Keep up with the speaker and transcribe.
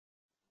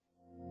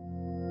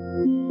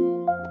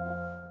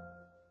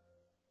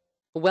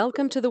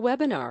Welcome to the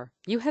webinar.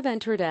 You have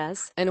entered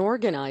as an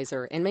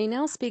organizer and may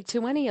now speak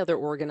to any other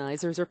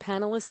organizers or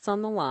panelists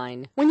on the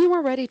line. When you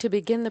are ready to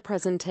begin the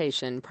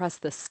presentation, press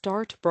the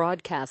Start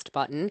Broadcast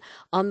button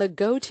on the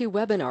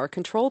GoToWebinar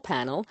control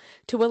panel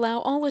to allow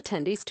all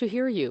attendees to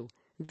hear you.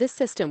 This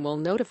system will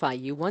notify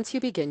you once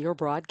you begin your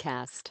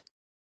broadcast.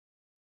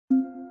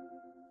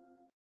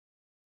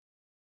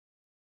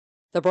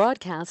 The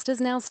broadcast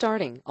is now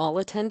starting. All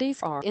attendees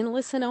are in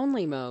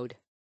listen-only mode.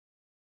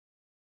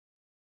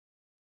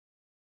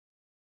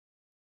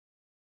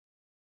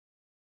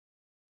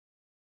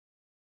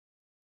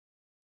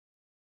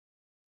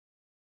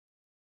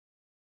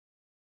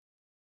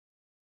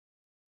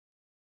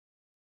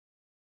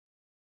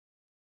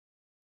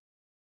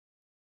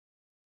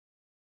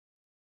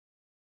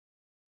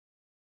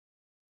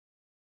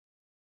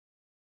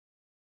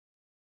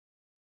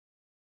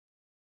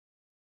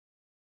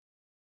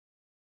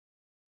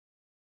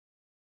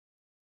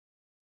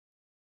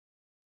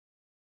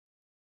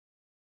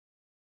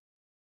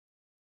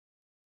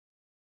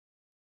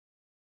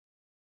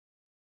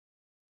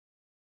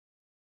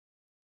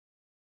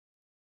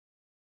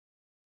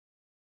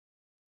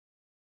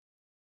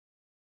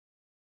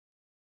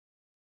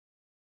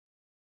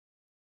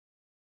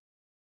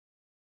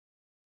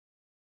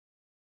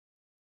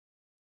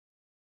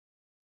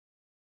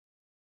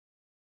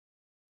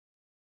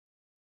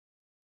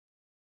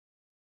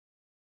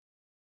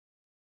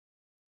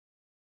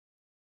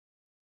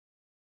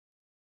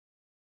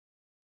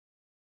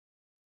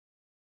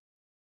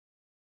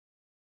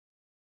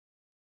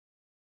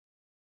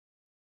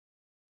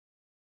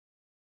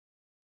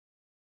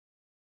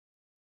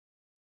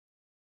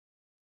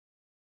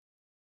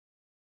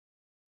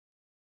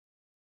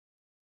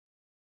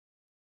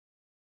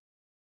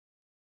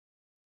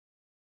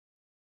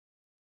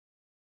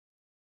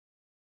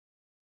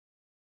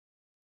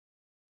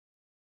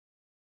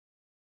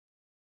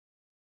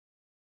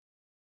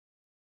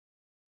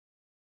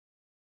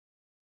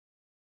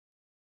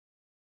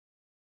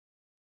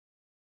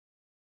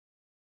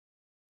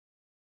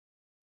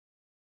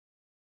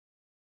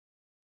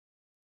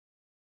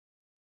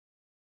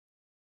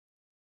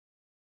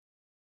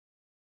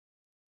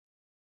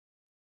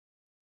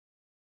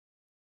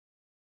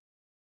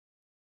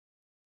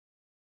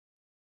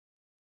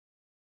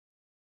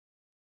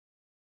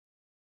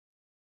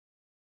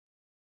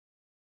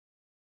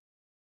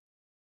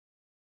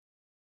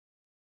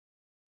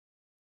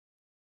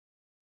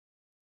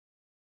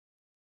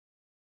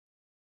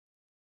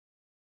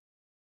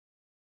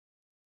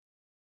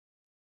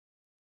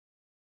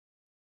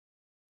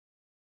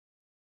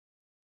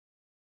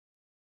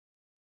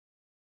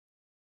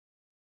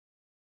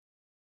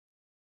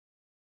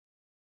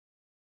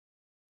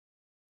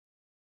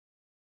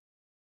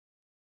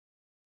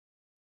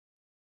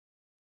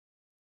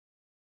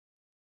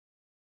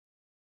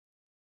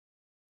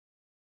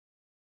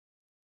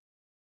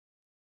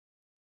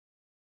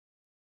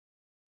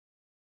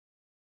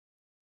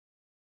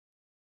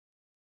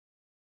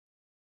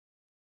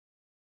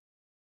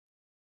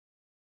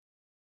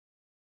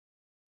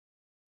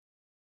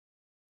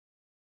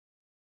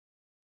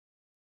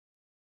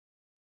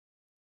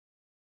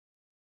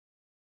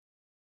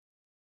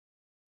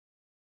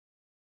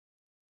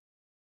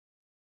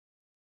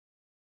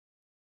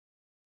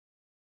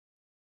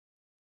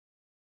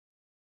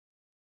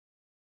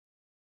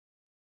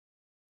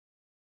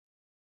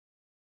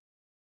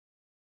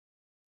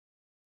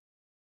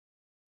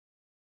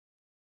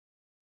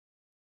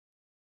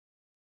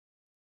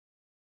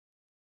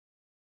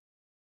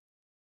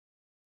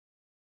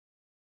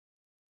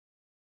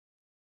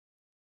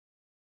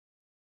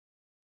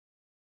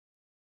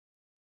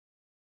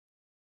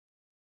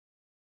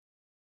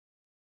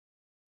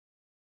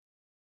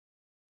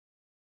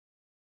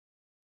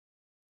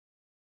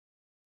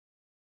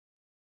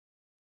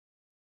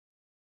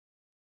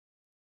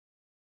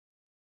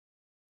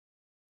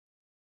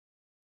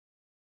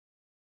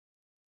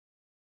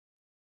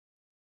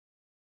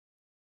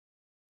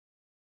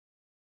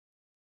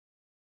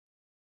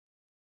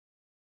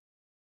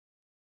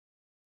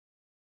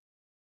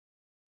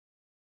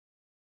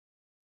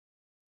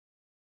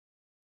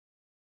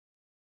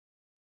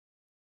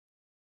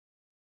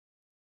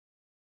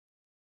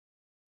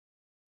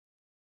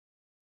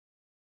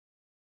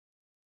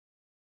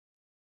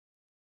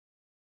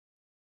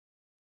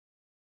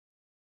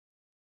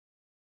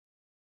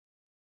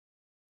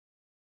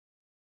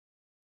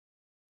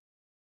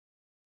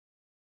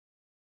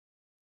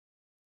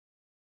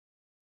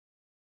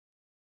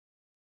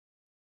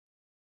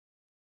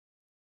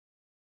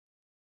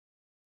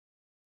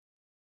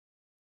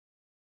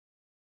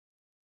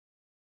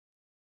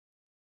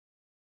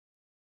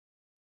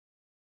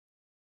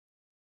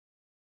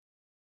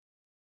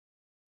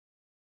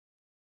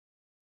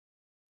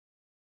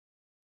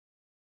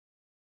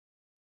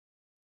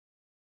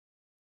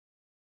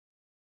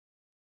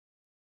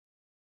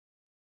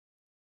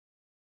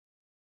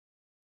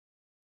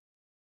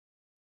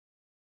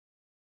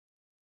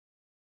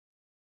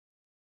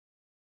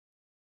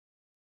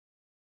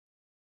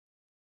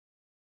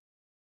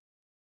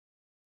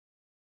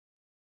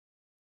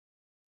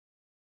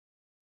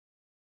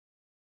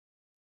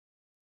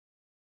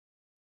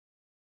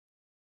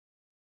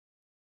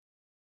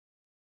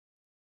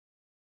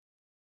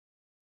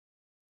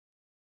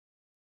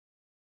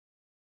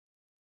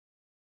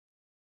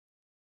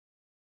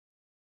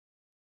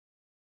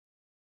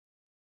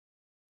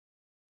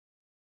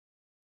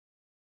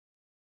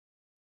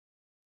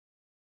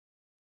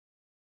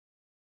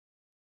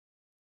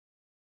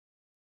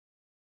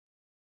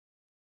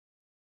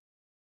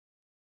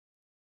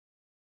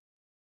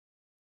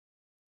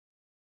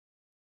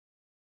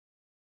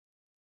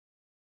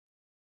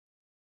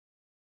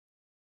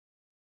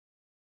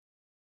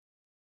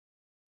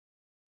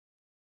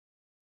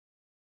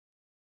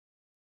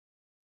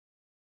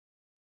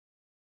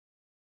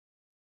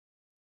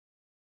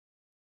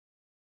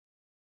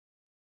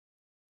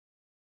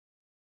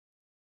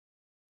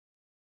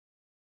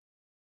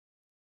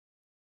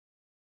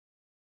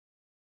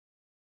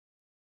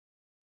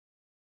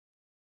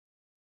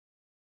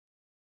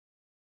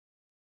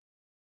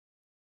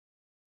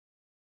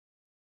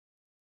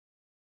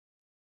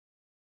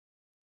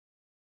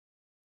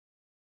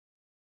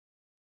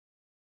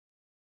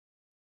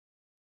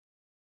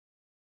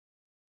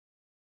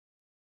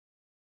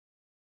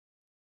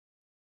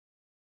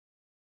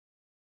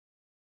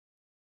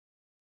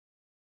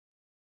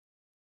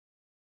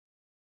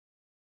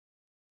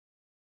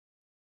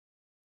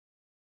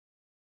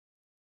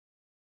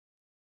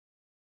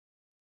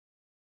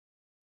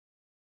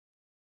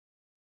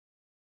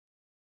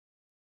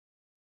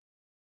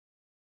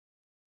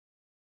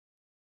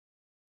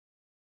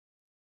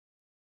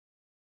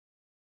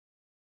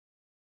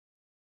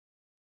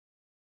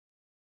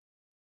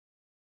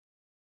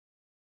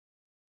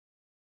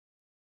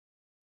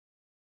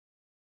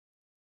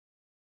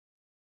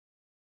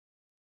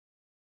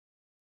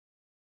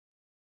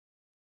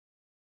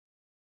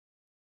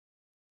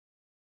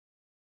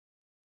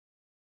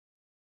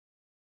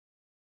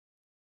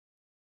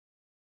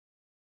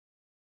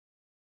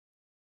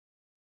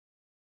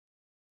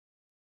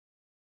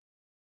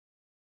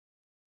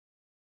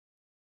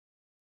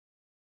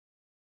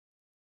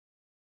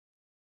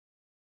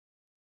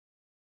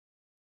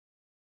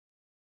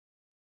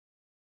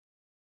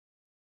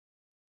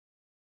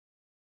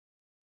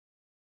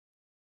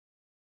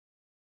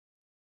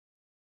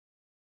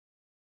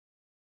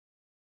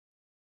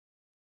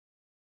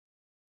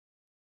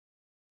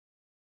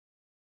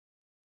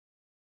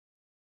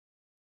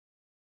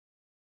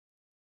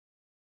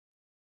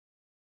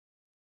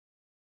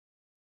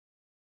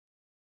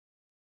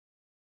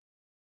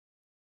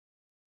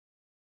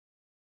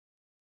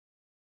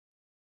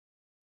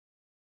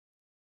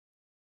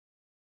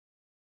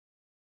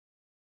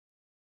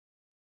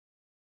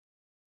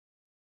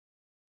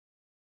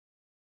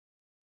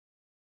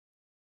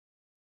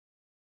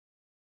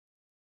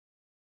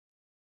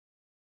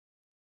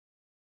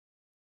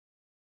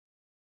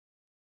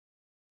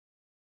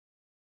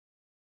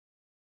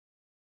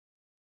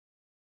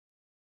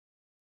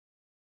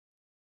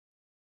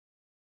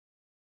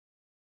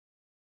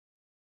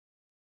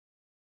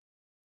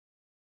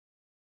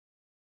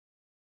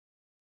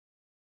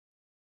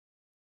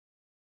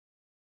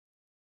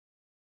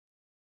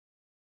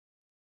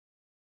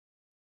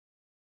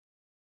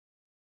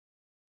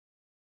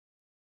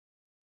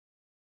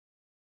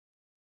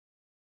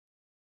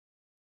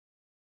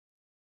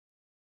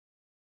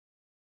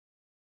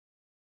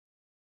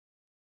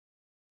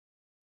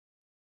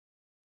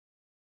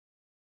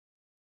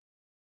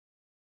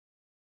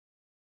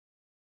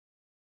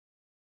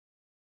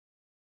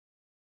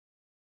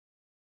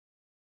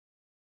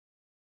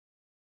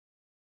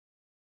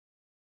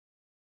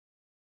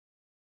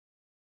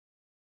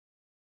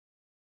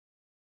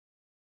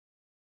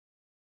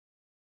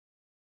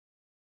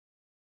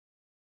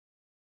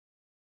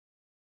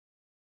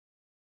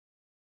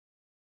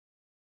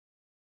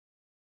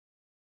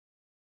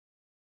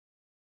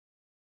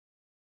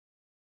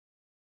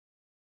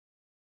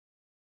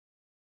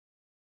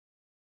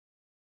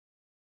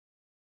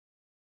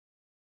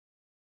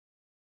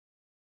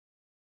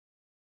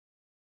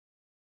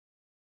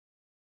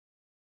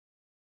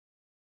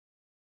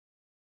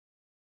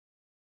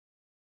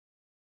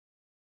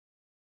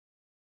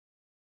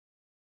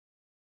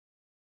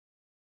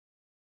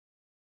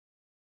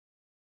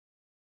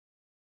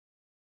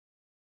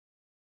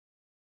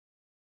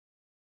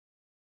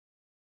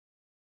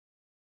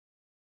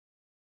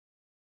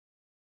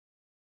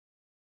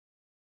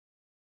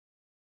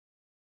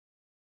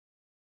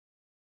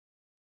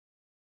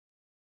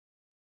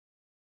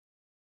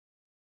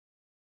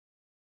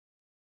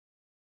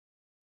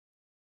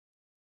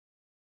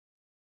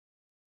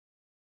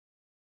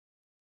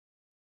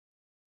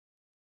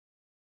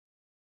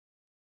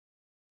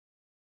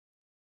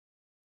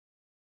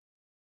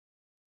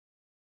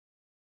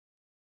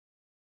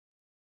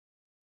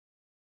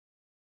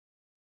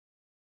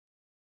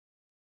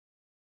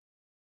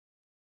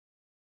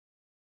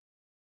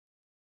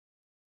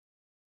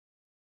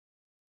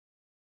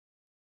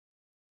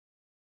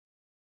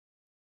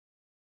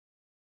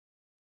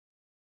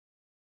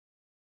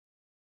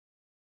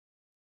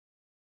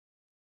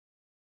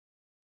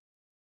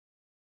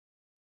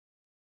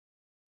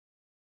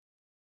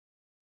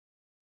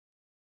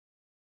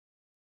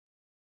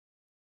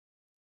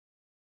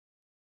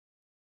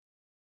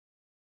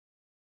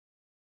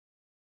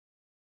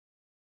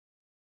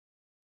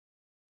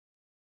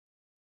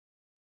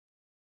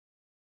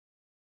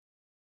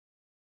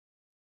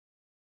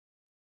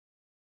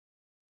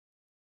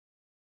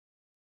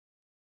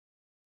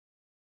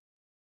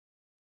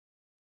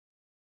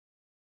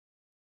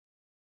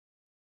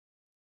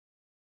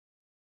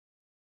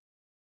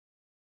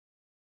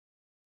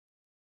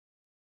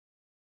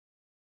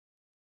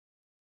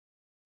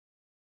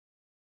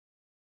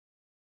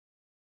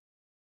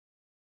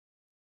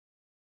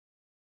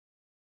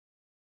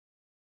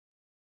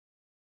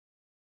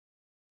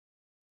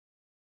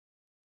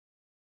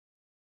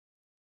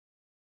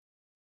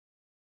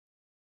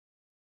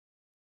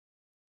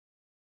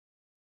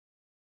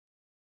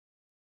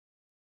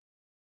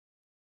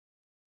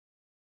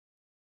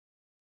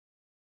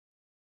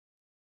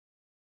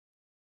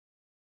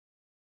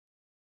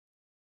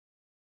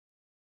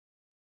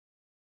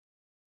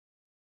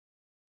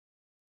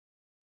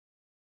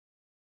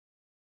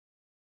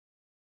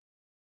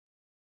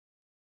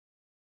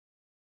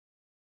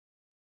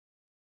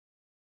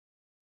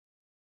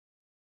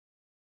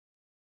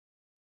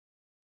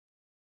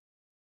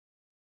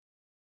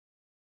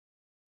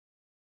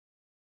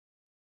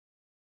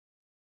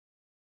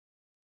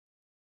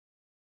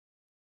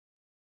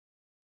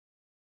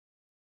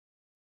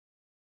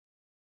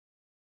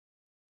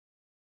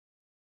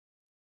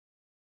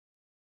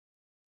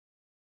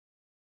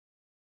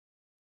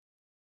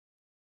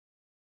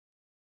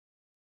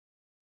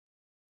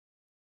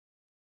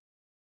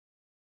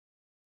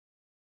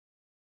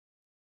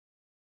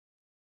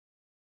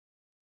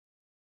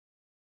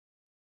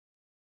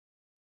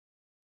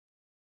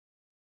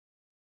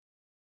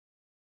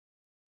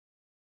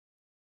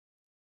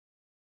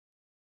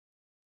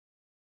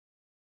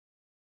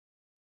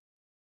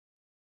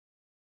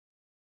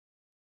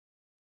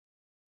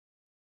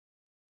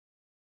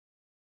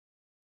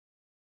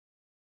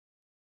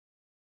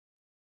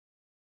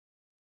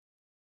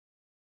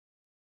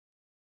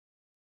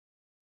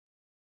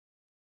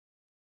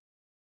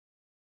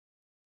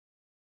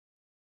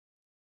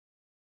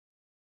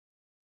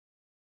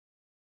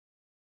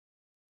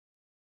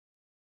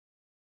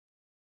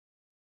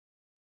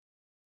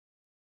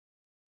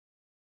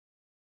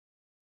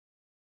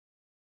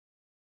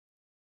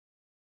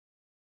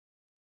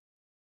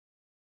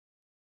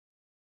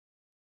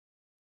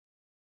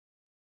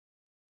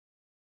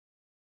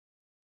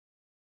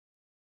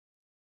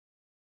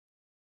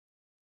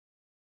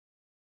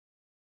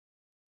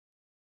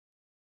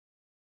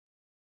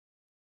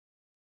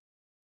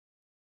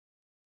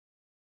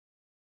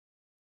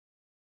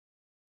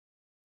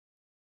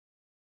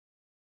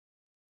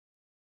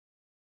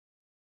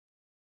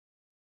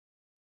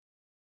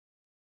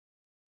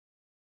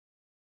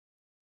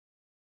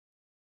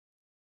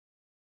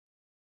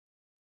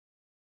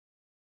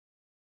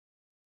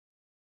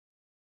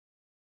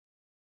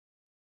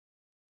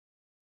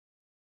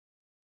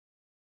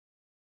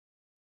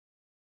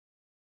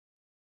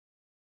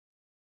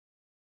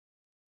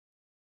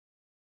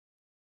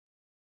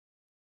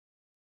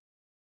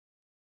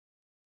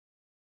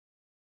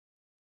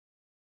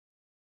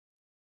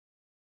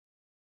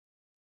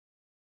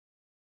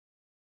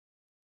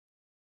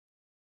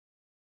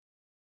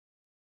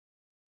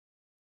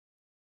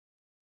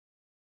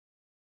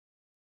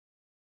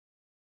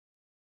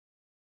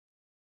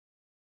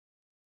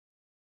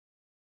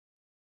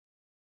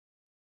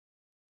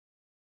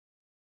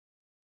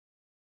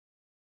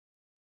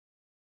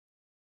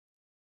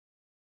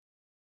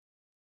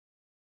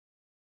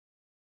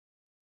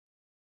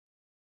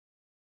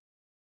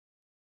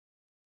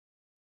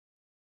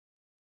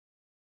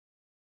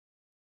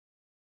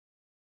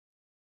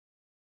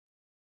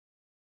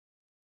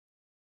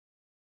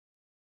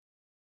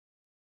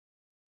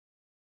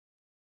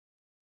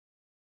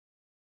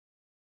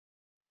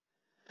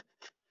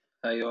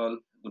 Hi all,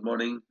 good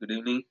morning, good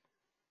evening.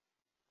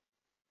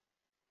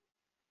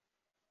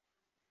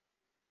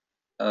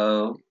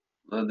 Uh,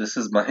 this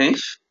is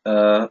Mahesh.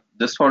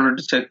 Just wanted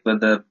to check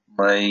whether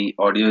my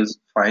audio is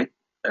fine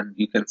and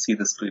you can see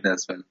the screen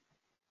as well.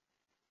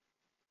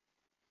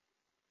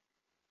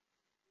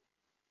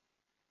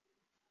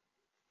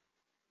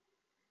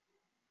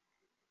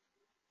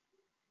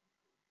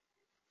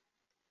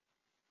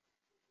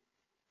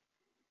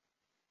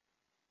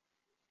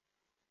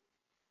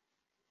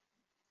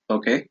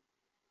 Okay.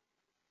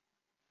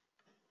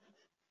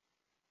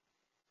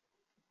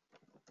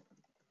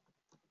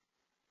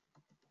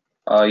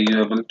 Are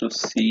you able to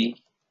see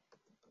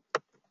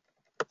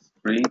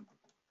screen?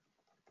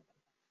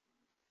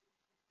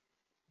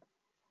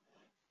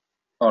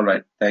 All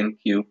right, thank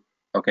you.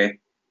 Okay.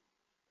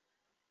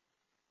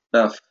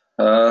 Now,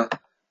 uh,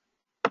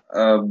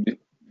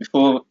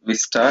 before we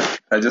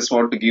start, I just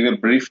want to give a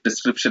brief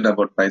description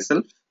about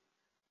myself.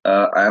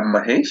 I am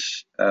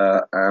Mahesh.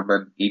 I am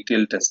an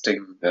ETL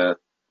testing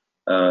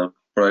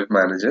project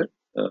manager,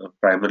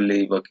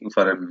 primarily working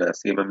for an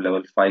CMM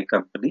level 5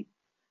 company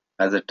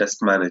as a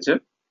test manager,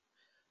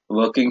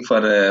 working for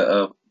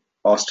a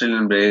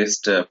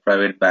Australian-based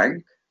private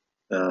bank,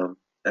 and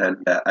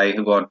I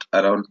have got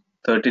around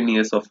 13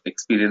 years of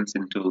experience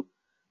into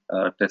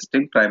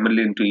testing,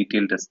 primarily into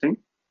ETL testing,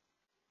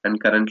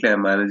 and currently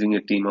I'm managing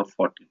a team of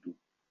 42.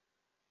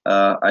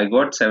 I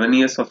got 7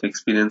 years of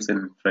experience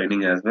in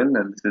training as well,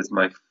 and this is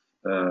my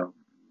uh,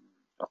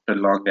 after a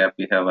long gap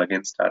we have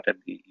again started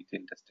the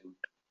ETL testing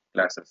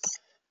classes.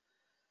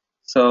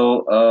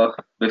 So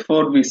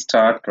before we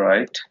start,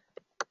 right,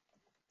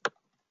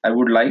 I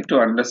would like to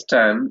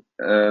understand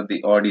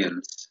the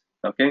audience.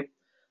 Okay,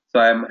 so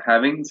I'm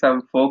having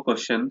some four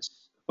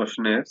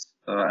questionnaires.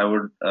 I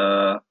would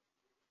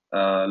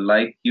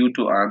like you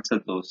to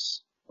answer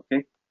those.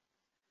 Okay,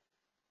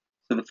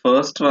 so the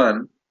first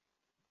one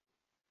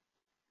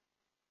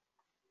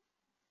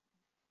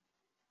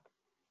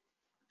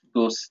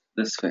goes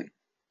this way.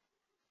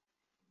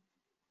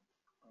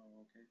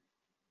 Okay,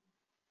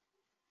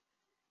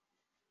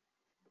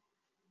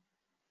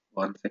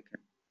 1 second.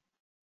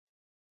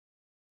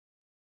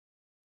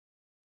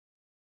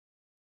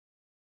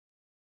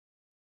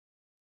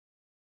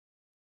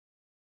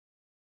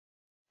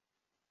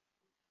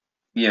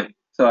 Yeah,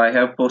 so I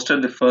have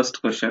posted the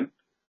first question.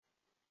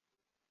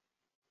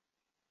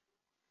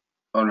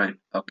 All right.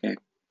 Okay,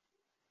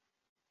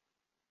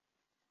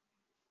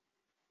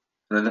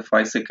 another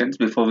 5 seconds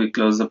before we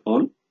close the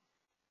poll.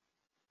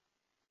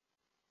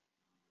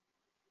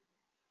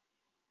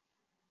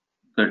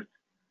 Good.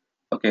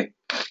 Okay,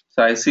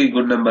 so I see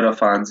good number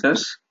of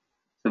answers.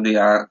 So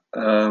the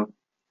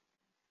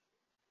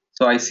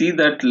so I see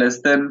that less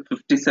than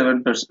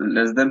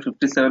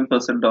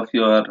 57% of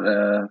you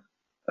are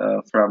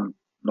from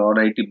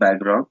non-IT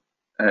background,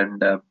 and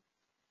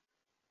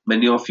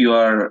many of you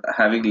are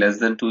having less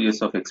than 2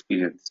 years of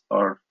experience,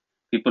 or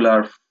people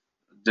are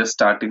just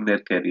starting their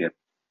career.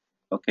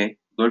 Okay,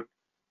 good,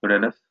 good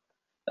enough.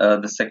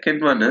 The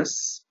second one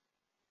is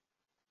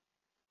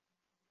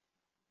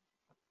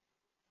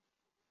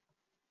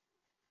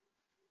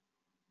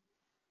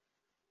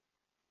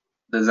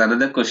there's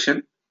another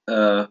question.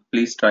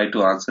 Please try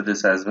to answer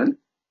this as well.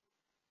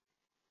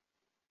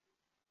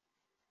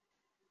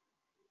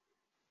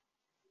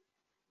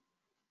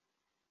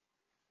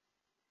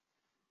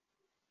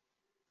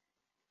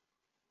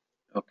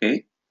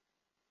 Okay,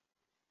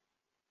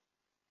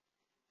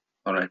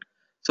 all right.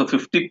 So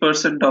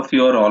 50% of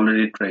you are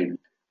already trained.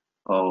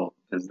 Oh,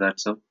 is that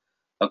so?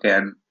 Okay,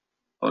 and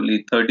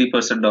only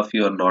 30% of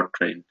you are not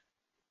trained.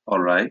 All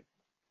right.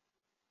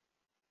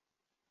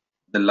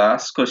 The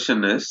last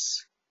question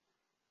is,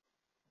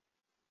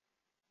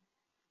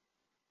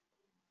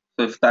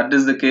 so if that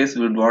is the case,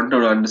 we would want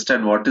to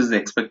understand what is the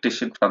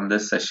expectation from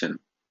this session.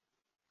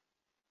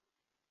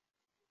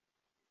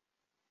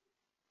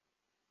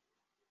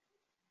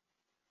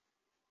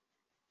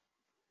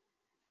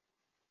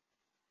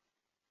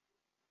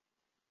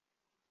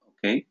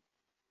 Okay.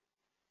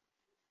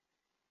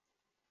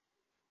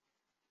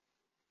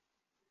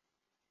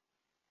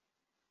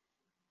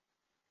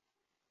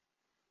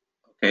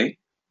 Okay.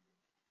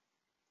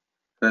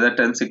 Another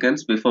 10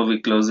 seconds before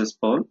we close this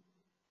poll.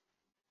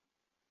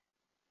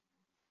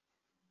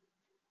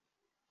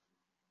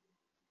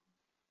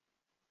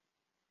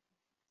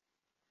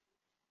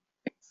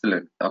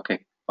 Excellent.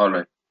 Okay. All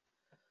right.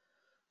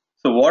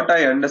 So what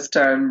I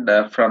understand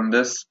from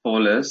this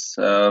poll is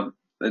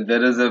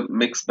there is a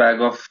mixed bag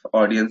of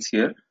audience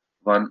here.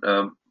 One,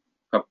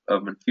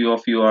 few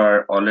of you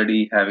are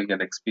already having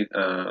an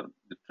experience,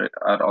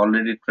 are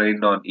already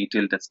trained on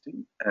ETL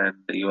testing, and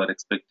you are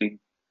expecting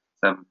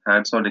some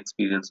hands-on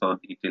experience on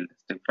ETL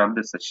testing from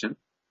this session.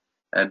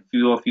 And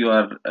few of you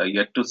are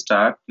yet to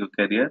start your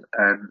career,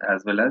 and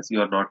as well as you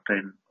are not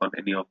trained on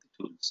any of the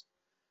tools.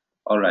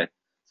 All right.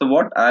 So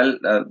what I'll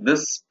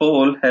this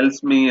poll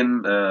helps me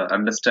in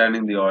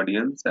understanding the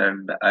audience,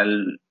 and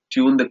I'll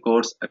tune the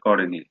course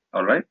accordingly.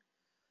 All right.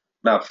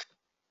 Now,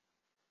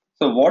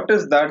 so what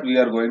is that we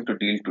are going to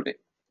deal today?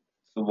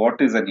 So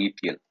what is an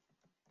ETL?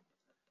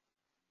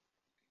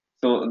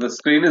 So the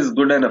screen is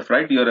good enough,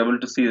 right? You're able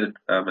to see it.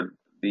 I mean,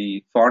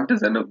 the font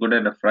is good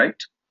enough, right?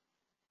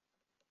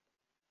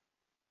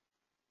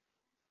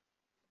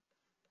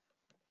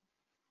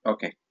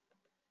 Okay.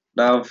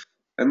 Now,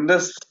 in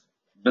this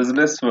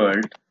business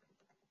world,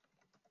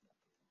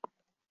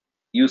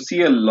 you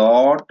see a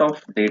lot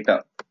of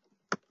data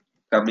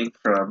coming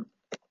from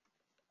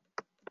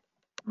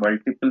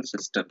multiple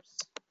systems,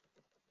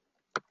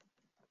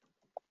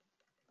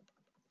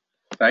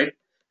 right?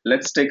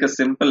 Let's take a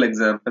simple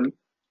example.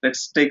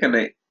 Let's take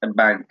a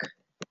bank,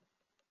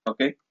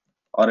 okay,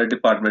 or a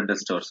departmental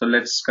store. So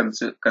let's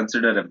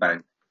consider a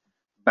bank.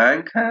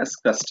 Bank has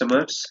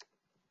customers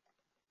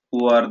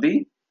who are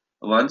the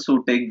ones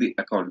who take the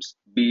accounts,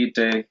 be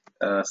it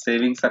a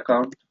savings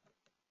account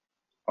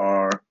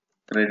or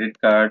credit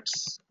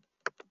cards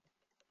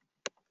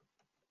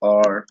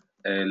or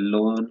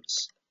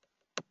loans,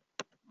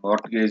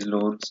 mortgage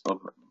loans, or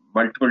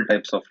multiple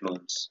types of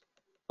loans,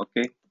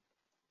 okay,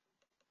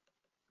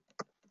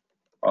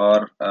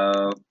 or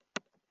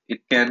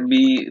it can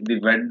be the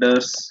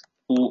vendors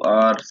who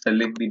are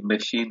selling the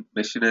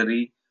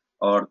machinery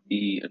or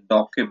the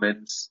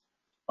documents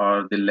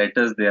or the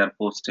letters they are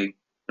posting,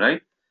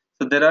 right?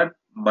 So there are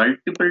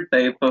multiple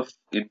type of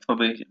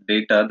information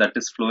data that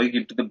is flowing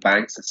into the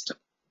bank system.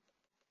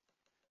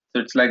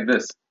 So it's like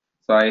this.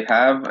 So I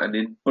have an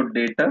input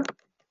data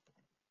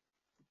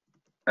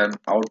and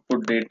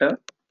output data,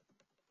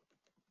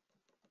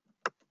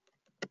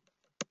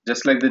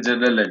 just like the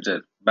general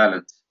ledger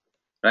balance,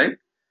 right?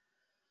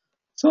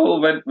 So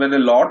when a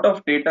lot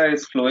of data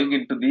is flowing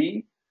into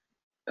the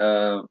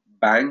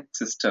bank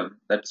system,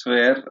 that's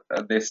where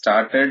they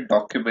started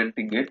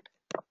documenting it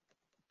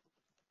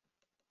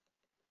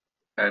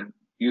and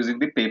using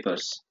the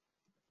papers.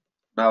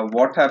 Now,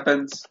 what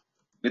happens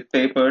with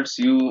papers?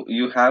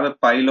 You have a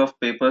pile of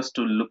papers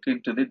to look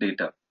into the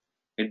data.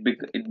 It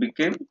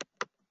became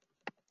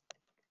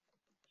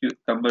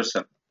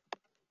cumbersome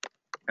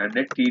and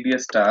a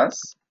tedious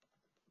task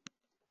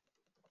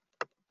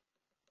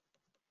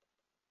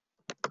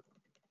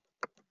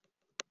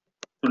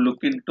to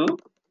look into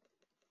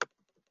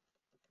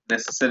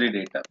necessary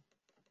data.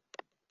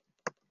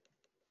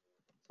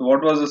 So,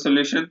 what was the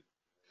solution?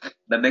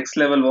 The next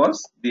level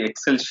was the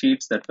Excel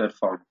sheets that were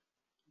found.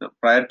 Now,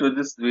 prior to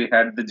this, we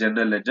had the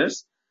general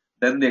ledgers.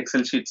 Then the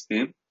Excel sheets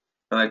came.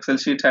 Now, Excel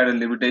sheet had a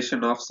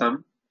limitation of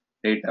some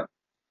data.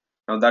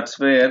 Now, that's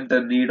where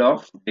the need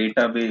of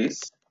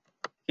database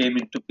came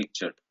into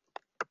picture.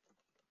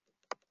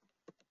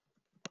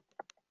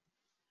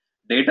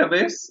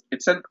 Database,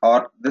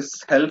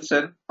 this helps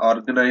in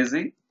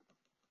organizing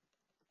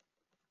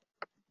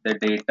the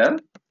data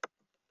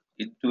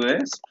into a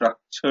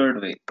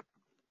structured way.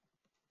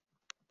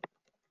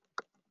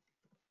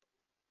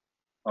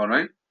 All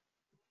right,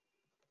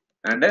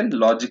 and a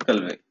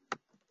logical way.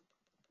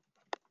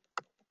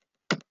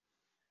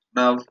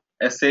 Now,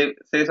 say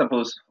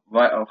suppose,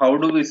 how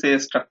do we say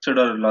structured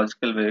or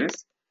logical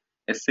ways?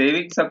 A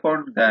savings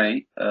account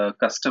guy,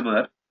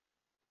 customer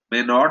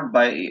may not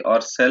buy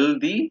or sell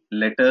the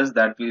letters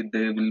that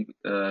they will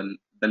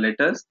the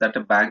letters that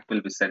a bank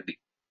will be sending,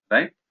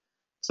 right?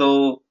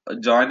 So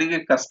joining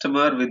a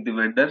customer with the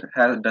vendor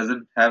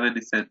doesn't have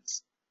any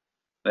sense.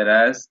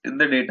 Whereas in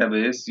the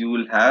database, you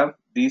will have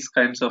these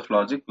kinds of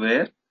logic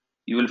where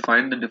you will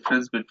find the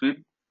difference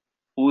between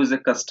who is a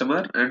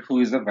customer and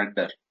who is a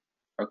vendor.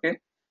 Okay,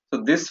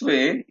 so this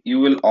way you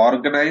will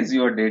organize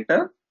your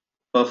data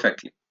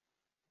perfectly.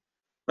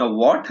 Now,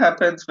 what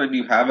happens when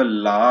you have a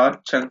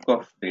large chunk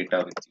of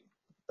data with you?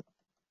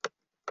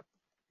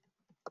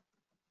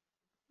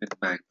 With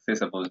banks, say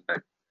suppose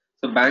bank.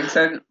 So banks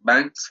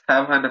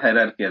have an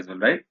hierarchy as well,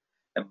 right?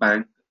 A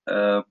bank,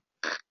 uh,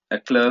 a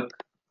clerk,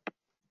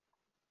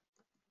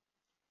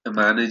 a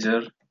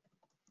manager,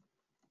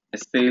 a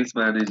sales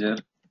manager.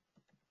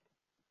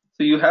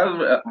 So you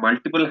have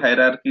multiple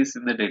hierarchies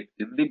in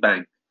the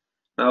bank.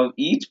 Now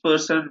each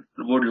person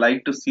would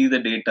like to see the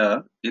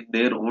data in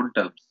their own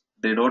terms.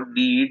 They don't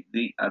need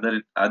the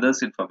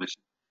others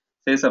information.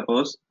 Say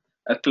suppose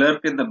a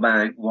clerk in the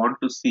bank want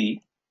to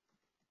see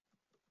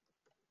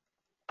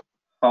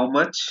how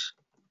much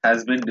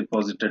has been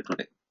deposited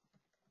today,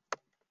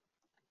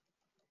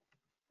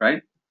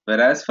 right?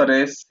 Whereas for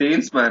a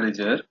sales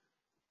manager,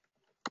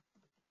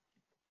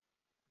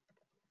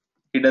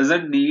 he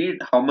doesn't need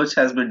how much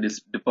has been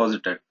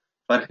deposited.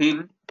 For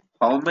him,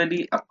 how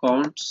many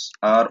accounts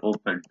are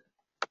opened.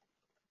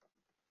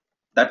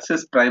 That's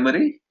his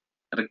primary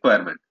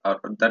requirement, or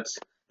that's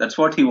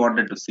what he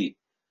wanted to see.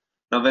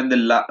 Now, when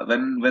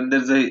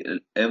there's a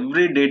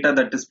every data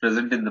that is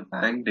present in the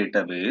bank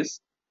database,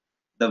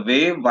 the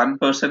way one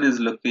person is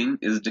looking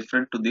is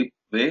different to the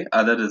way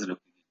other is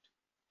looking,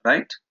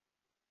 right?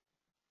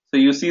 So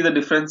you see the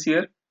difference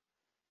here.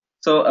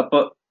 So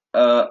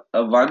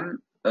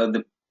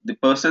the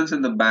persons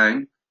in the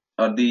bank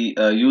or the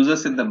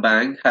users in the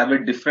bank have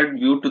a different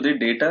view to the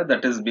data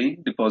that is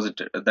being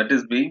deposited, that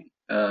is being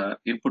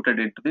inputted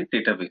into the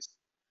database.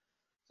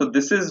 So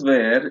this is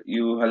where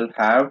you will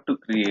have to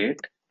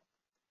create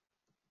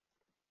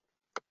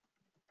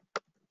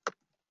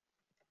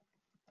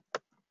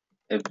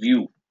a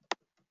view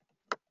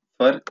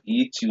for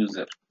each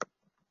user,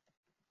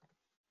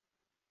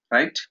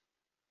 right?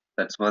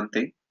 That's one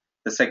thing.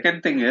 The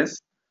second thing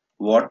is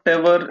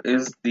whatever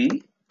is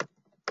the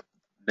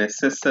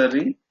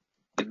necessary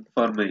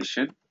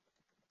information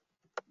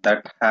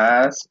that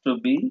has to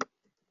be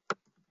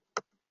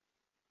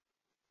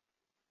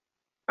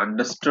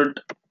understood,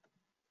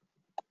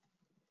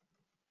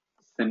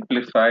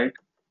 simplified,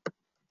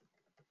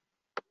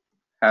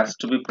 has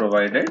to be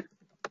provided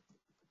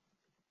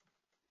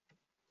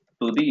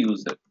to the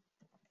user.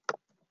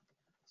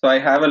 So I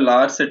have a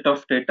large set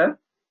of data,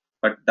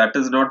 but that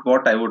is not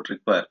what I would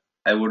require.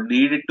 I would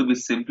need it to be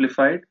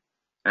simplified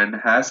and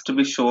has to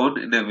be shown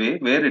in a way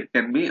where it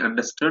can be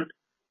understood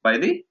by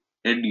the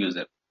end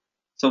user.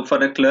 So for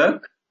a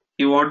clerk,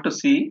 he want to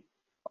see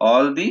he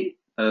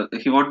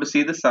want to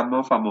see the sum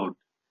of amount.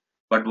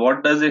 But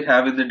what does he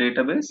have in the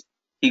database?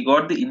 He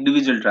got the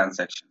individual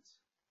transactions,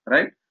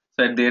 right?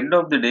 So at the end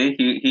of the day,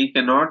 he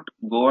cannot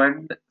go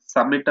and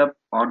sum it up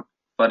on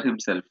for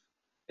himself.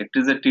 It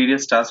is a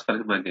tedious task for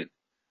him again.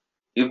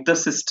 If the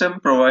system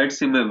provides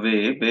him a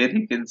way where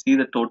he can see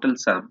the total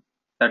sum,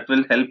 that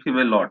will help him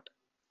a lot,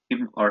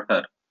 him or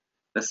her.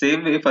 The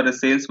same way for a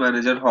sales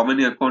manager, how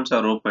many accounts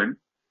are opened,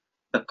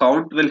 the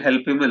count will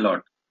help him a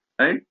lot,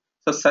 right?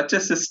 So such a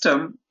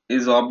system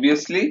is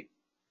obviously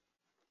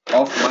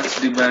of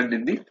much demand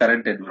in the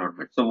current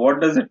environment. So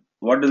what does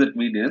it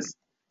mean is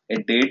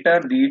a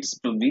data needs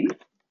to be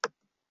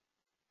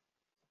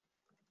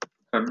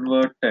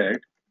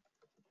converted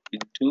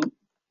into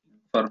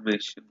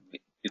information,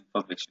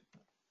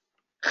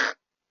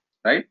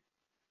 right?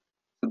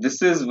 So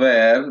this is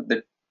where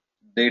the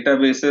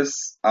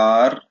databases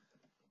are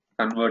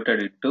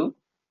converted into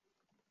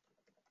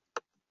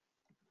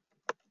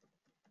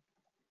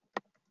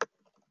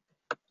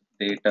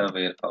data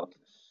warehouses.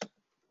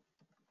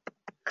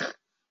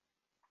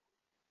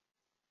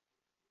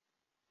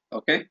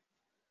 Okay.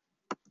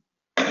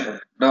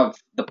 Now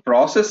the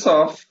process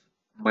of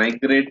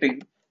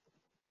migrating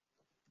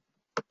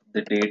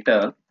the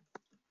data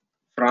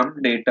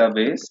from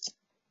database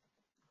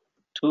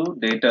to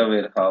data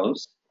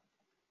warehouse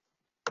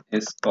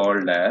is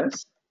called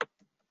as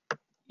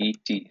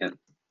ETL,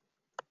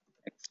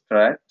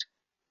 extract,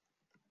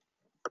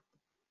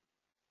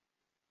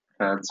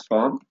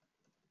 transform,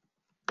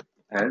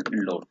 and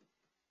load.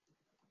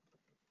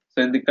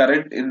 So in the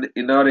current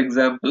in our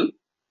example,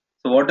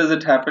 so what is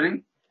it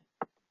happening?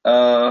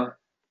 Uh,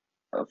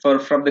 for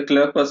from the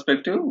clerk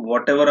perspective,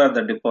 whatever are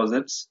the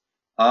deposits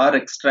are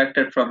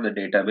extracted from the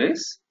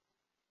database.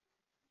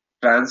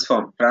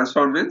 Transform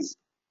means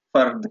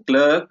for the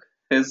clerk,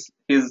 his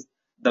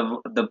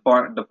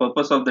the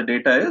purpose of the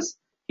data is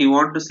he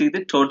want to see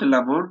the total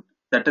amount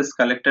that is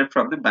collected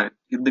from the bank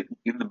in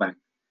the bank.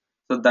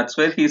 So that's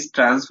where he's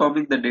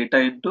transforming the data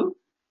into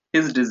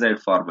his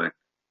desired format.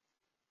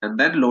 And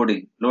then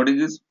loading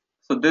is,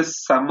 so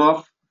this sum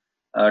of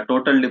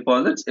total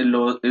deposits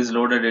is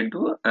loaded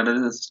into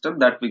another system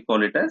that we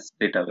call it as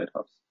data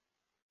warehouse.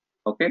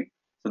 Okay,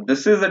 so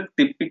this is a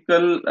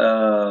typical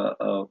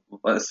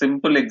a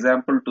simple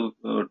example to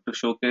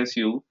showcase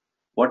you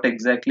what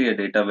exactly a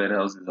data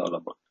warehouse is all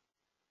about.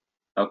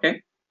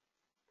 Okay,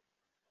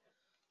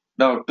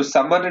 now to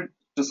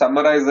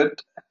summarize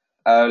it,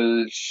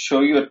 I'll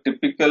show you a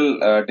typical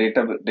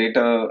data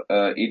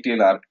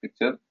ETL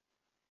architecture.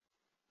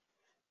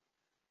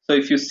 So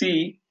if you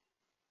see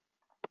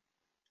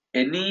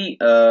any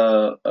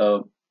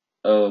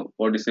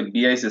what is a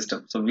BI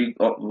system? So we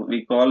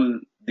call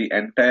the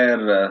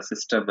entire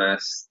system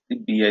as the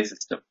BI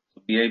system.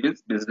 So BI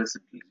means business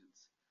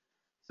intelligence.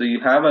 So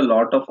you have a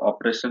lot of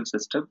operation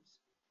systems.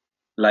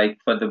 Like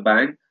for the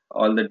bank,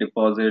 all the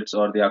deposits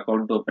or the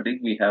account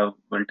opening, we have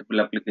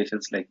multiple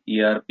applications like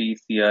ERP,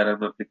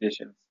 CRM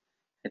applications,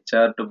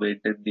 HR to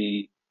maintain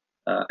the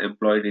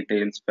employee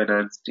details,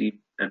 finance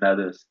team, and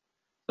others.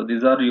 So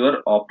these are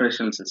your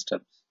operational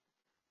systems.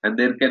 And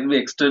there can be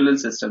external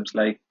systems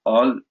like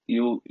all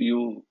you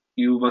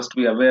must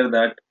be aware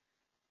that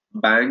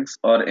banks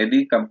or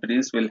any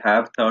companies will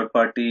have third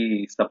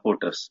party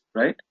supporters,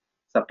 right?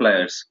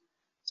 Suppliers.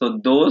 So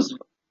those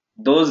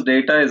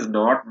data is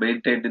not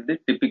maintained in the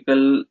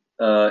typical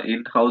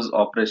in-house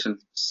operation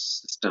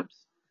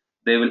systems.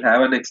 They will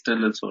have an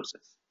external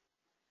sources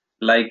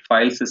like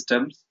file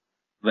systems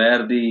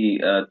where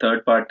the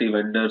third party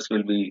vendors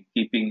will be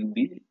keeping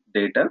the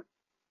data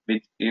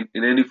which in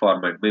any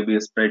format, maybe a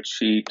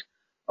spreadsheet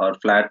or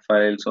flat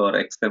files or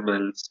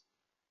XMLs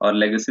or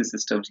legacy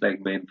systems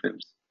like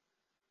mainframes.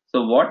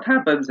 So what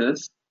happens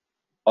is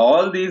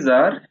all these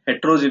are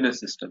heterogeneous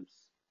systems.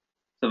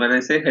 So when I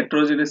say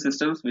heterogeneous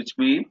systems, which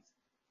means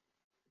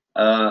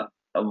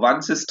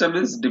one system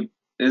is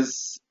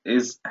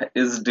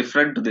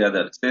different to the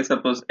other. Say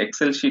suppose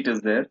Excel sheet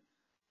is there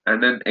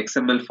and an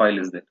XML file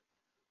is there.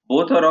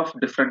 Both are of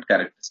different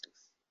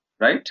characteristics,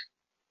 right?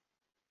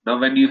 Now,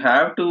 when you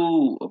have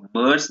to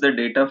merge the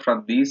data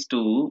from these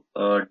two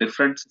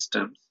different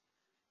systems,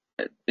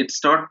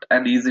 it's not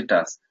an easy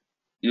task.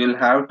 You'll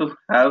have to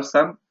have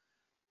some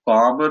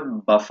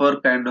common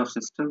buffer kind of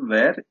system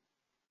where,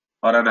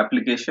 or an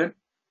application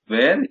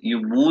where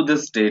you move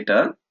this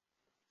data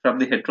from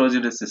the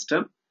heterogeneous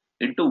system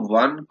into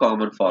one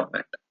common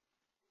format,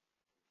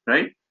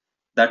 right?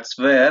 That's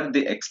where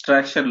the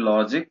extraction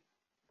logic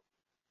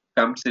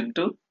comes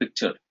into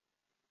picture.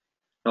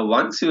 Now,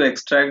 once you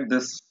extract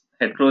this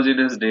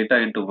heterogeneous data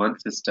into one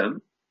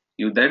system,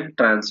 you then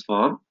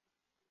transform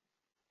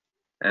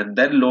and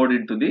then load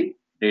into the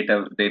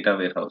data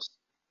warehouse.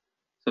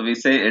 So we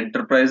say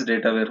enterprise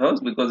data warehouse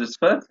because it's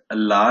for a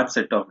large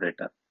set of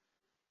data.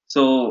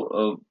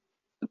 So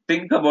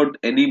think about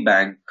any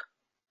bank.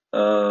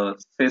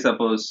 Say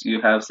suppose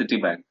you have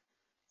Citibank.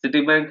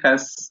 Citibank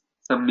has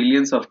some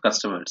millions of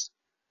customers.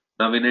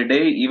 Now in a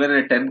day, even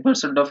a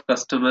 10% of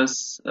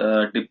customers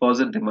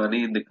deposit the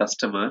money in the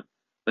customer,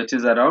 which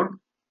is around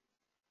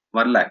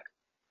 1 lakh.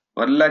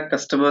 1 lakh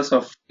customers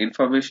of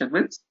information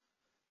means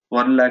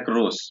 1 lakh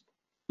rows,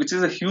 which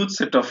is a huge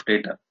set of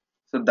data.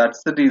 So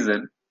that's the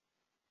reason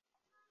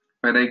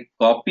when I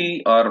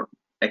copy or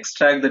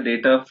extract the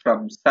data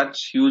from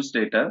such huge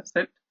data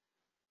set,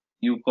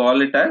 you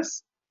call it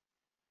as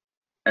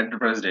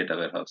enterprise data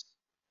warehouse.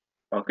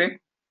 Okay.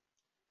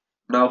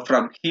 Now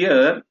from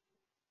here,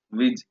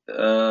 we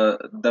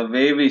the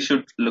way we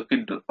should look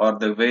into, or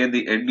the way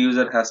the end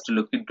user has to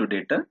look into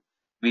data,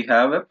 we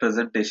have a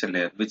presentation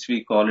layer, which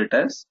we call it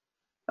as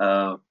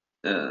uh,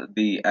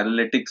 the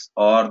analytics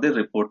or the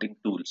reporting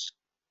tools.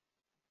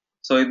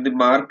 So in the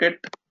market,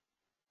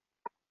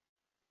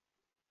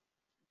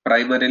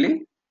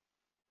 primarily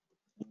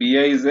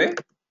BI is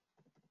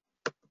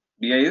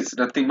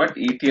nothing but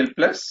ETL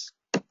plus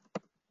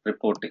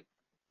reporting.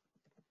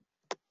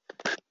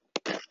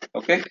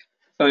 Okay.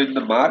 So in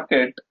the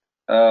market,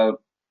 uh,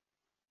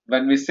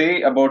 when we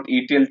say about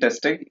ETL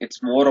testing,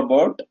 it's more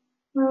about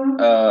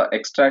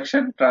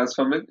extraction,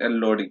 transforming, and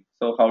loading.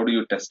 So how do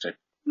you test it?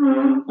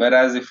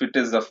 Whereas if it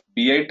is of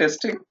BI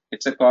testing,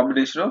 it's a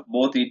combination of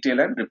both ETL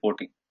and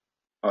reporting.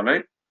 All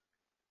right.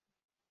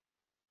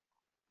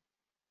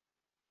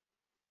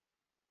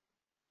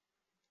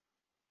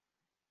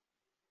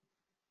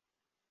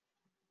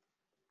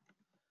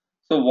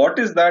 So what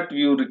is that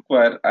you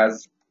require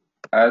as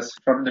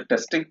from the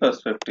testing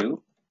perspective?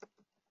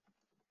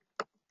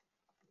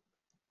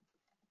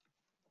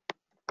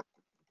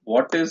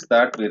 What is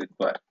that we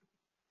require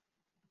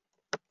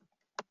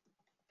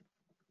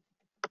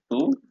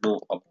to know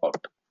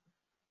about?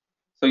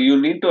 So you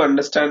need to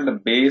understand the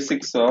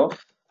basics of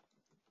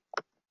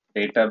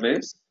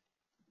database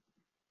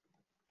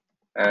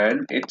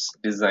and its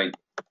design.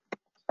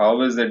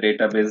 How is the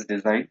database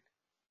designed?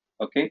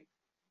 Okay.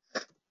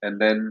 And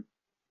then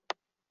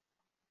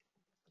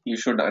you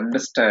should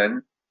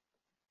understand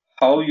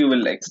how you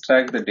will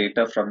extract the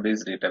data from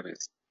this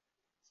database.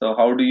 So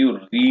how do you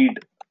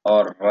read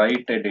or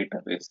write a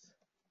database,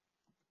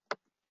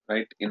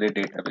 right, in a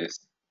database?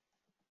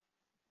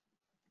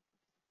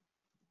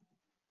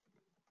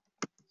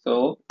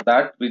 So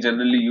that we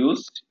generally we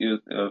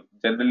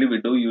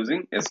do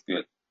using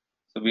SQL.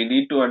 So we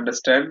need to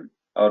understand,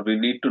 or we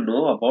need to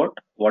know about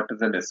what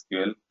is an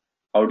SQL.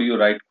 How do you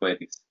write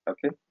queries?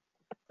 Okay.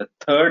 The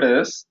third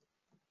is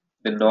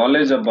the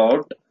knowledge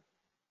about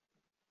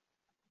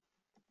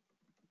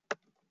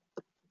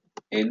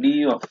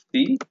any of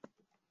the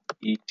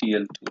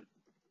ETL tool.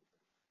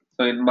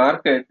 So in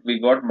market, we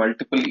got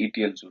multiple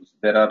ETL tools.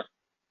 There are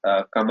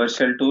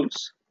commercial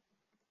tools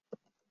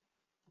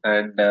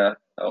and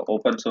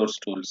open source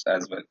tools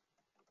as well.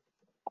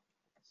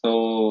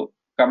 So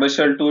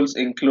commercial tools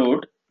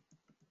include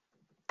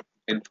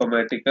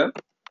Informatica,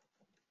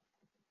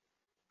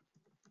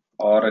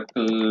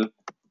 Oracle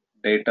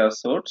Data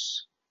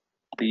Source,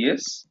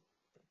 DS,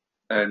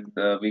 and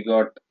we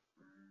got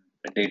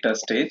Data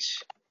Stage.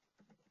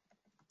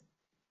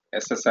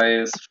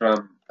 SSI is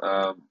from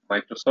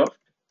Microsoft.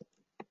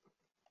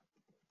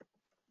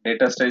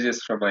 Data Stage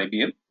is from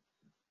IBM,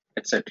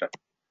 etc.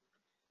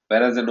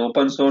 Whereas in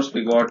open source,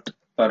 we got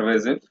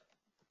Pervasive,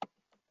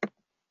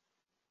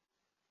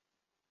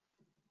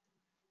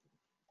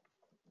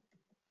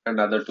 and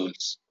other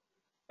tools.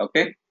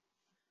 Okay.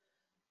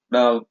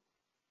 Now,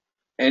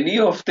 any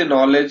of the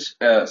knowledge,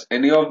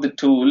 any of the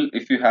tool,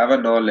 if you have a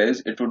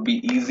knowledge, it would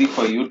be easy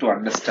for you to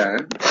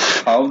understand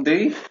how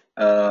the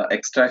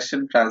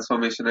extraction,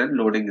 transformation, and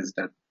loading is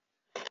done.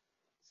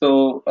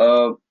 So,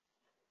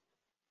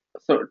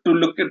 to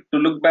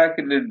look back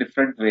in a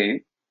different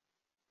way,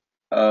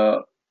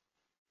 uh,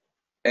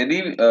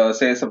 any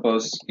say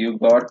suppose you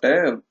got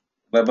a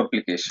web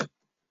application.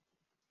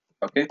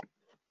 Okay,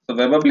 so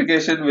web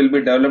application will be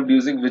developed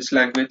using which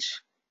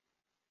language?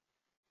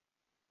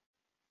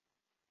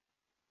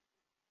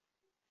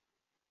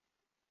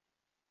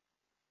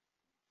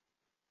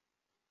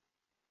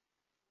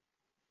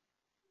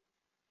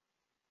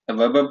 A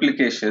web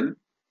application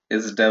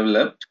is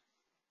developed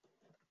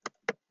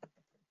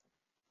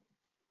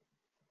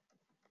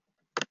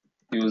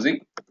using,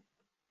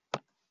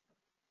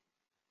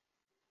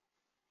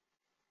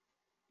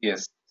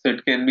 yes. So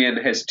it can be an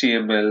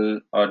HTML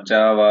or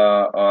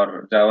Java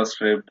or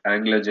JavaScript,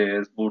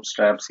 AngularJS,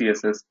 Bootstrap,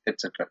 CSS,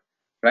 etc.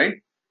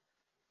 Right?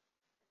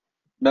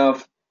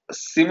 Now,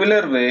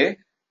 similar way,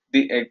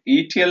 the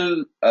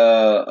ETL,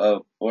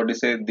 what do you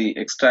say, the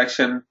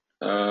extraction,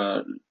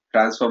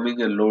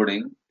 transforming and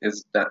loading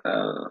is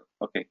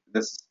okay.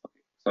 This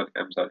okay, sorry,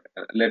 I'm sorry.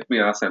 Let me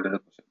ask another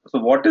question. So,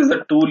 what is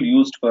the tool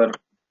used for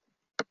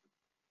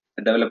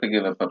developing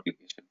a web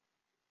application?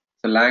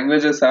 So,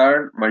 languages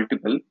are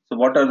multiple. So,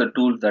 what are the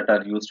tools that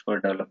are used for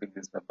developing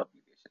this web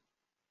application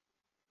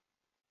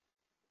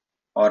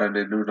or an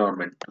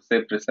environment? To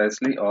say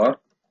precisely, or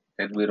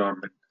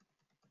environment.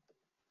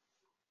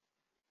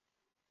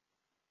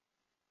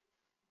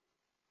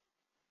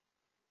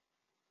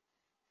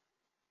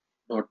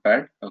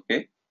 Notepad.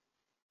 Okay.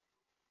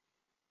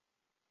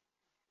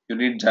 You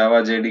need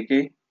Java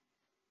JDK,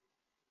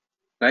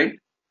 right?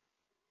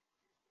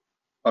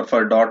 Or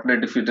for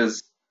 .NET, if it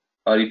is,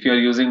 or if you are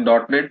using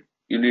 .NET,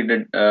 you need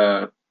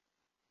a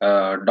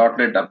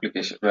 .NET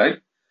application, right?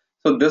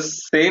 So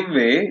this same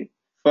way,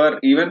 for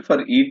even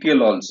for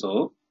ETL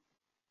also,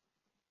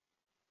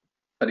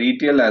 for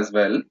ETL as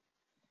well,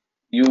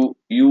 you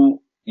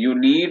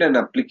need an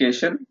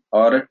application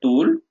or a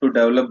tool to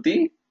develop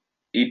the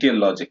ETL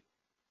logic.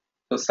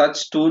 So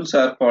such tools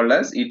are called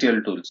as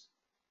ETL tools,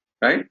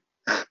 right?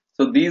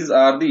 So these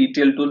are the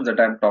ETL tools that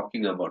I'm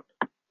talking about.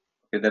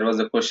 Okay, there was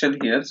a question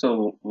here.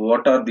 So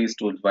what are these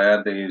tools? Why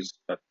are they used?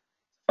 For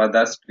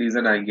that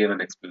reason, I gave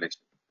an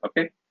explanation.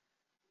 Okay.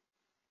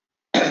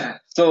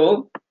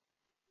 So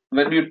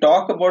when you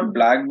talk about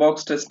black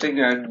box testing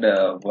and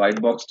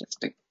white box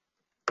testing,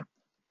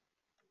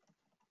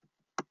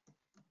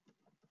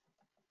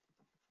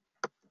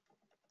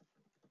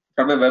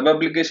 from a web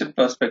application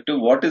perspective,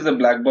 what is a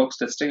black box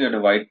testing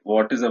and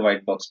what is a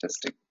white box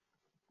testing?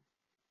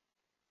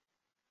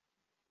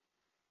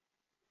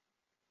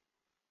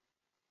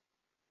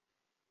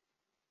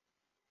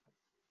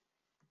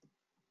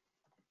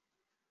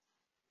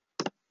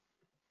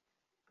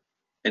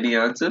 Any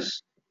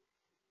answers?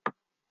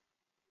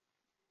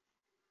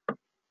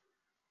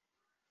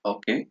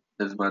 Okay,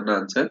 there's one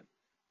answer.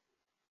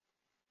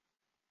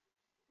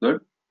 Good.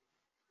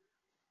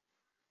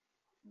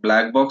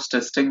 Black box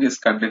testing is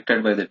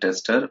conducted by the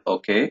tester.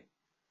 Okay.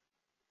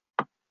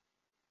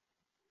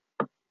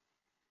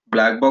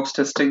 Black box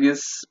testing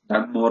is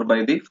done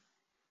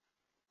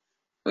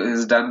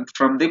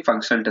from the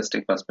functional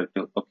testing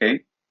perspective.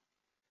 Okay.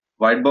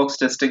 White box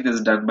testing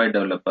is done by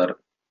developer.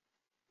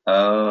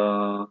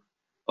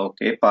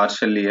 Okay,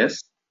 partially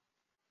yes.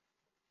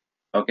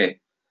 Okay,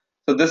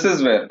 so this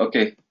is where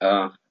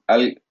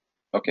I'll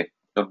okay.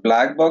 The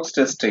black box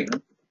testing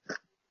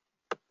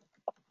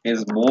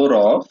is more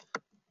of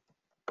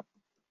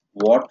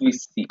what we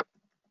see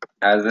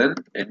as an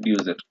end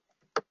user.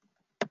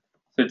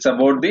 So it's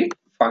about the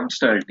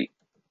functionality.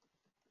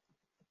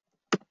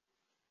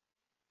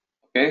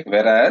 Okay,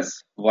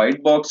 whereas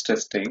white box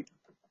testing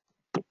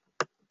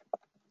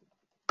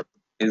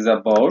is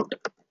about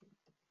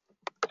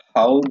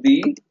how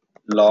the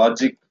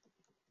logic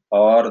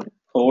or the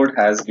code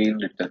has been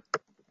written.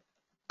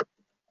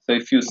 So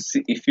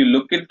if you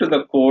look into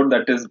the code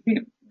that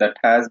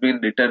has been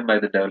written by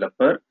the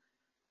developer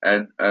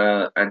and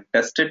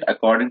test it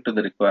according to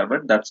the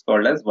requirement, that's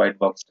called as white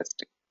box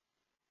testing.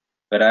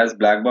 Whereas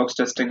black box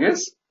testing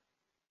is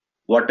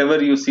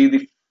whatever you see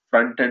the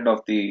front end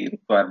of the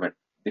requirement,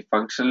 the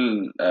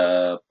functional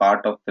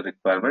part of the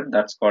requirement,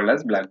 that's called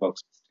as black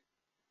box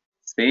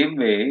testing. Same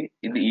way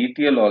in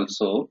ETL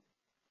also,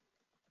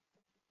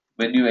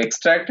 when you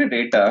extract a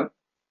data,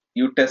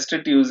 you test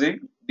it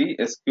using the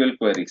SQL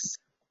queries.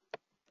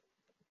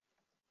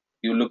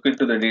 You look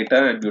into the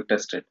data and you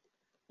test it.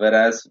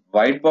 Whereas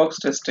white box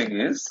testing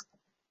is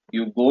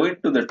you go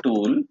into the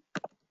tool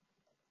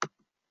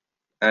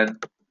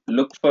and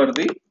look for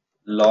the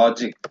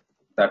logic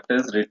that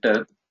is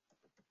written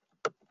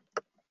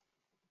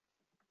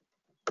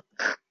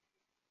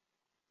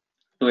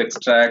to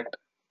extract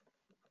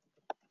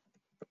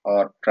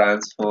or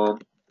transform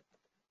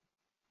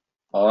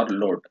or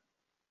load.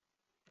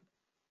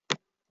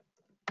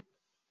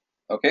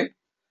 Okay,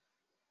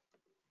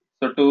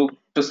 so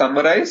to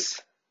summarize,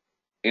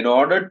 in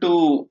order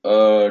to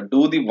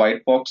do the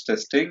white box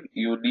testing,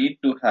 you need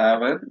to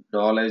have a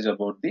knowledge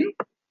about the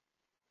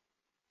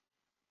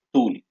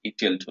tool,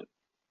 ETL tool.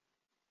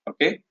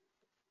 Okay,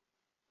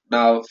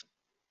 now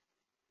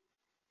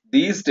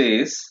these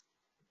days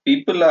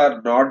people are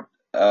not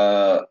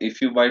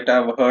if you might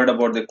have heard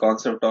about the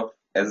concept of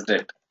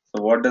SDET.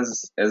 So what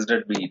does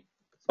SDET mean?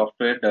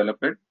 Software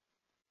development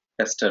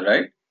tester,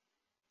 right?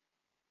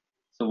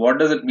 So what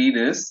does it mean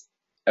is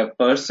a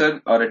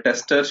person or a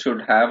tester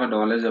should have a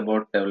knowledge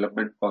about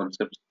development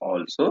concepts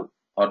also,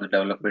 or the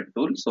development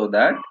tool, so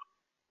that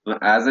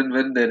as and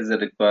when there is a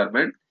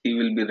requirement, he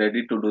will be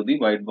ready to do the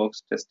white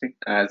box testing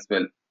as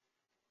well,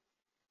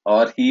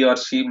 or he or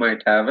she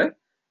might have a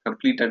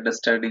complete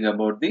understanding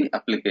about the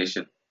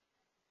application.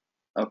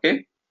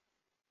 Okay,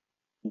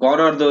 gone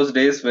are those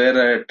days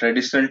where a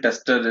traditional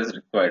tester is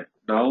required.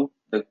 Now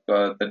the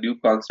new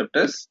concept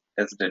is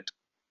SDET.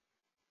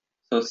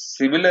 So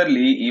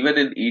similarly, even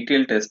in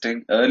ETL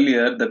testing,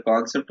 earlier the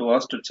concept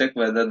was to check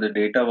whether the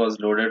data was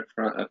loaded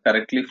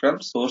correctly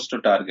from source to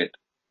target.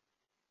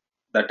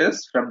 that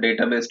is from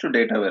database to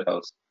data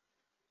warehouse.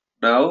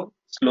 Now,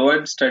 slow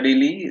and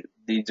steadily,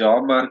 the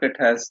job market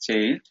has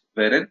changed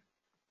wherein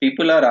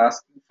people are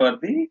asking for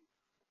the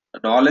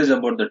knowledge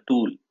about the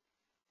tool,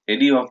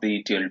 any of the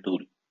ETL tool.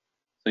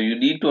 So you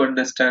need to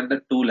understand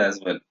the tool as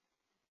well.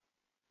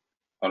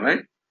 All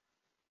right.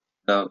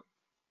 Now,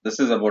 this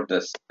is about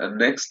this. And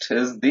next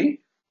is the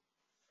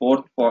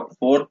fourth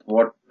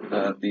what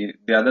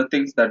the other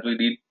things that we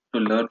need to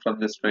learn from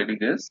this training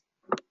is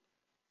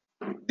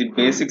the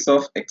basics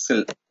of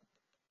Excel,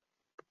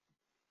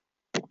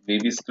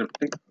 VB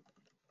scripting,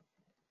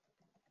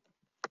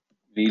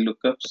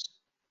 VLOOKUPs,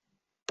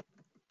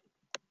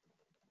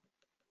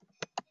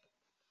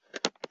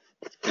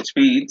 which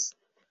means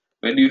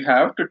when you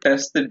have to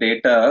test the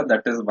data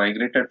that is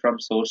migrated from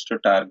source to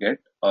target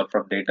or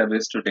from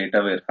database to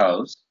data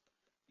warehouse,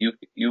 you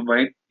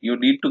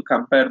need to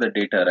compare the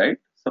data, right?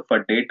 So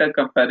for data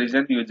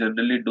comparison, you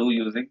generally do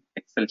using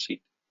Excel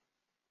sheet.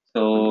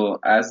 So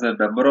as the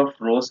number of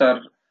rows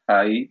are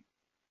high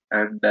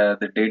and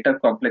the data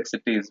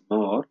complexity is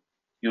more,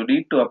 you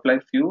need to apply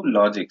few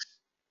logics.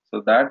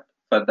 So that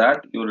for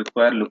that you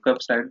require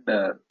lookups and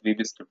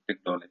VB scripting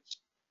knowledge.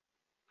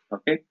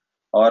 Okay,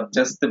 or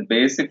just the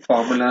basic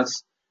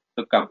formulas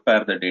to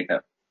compare the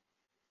data.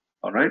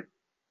 All right.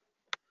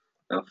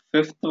 Now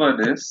fifth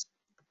one is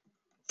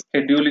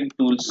scheduling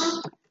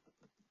tools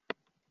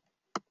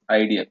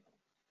idea.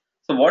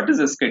 So what is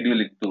a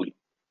scheduling tool?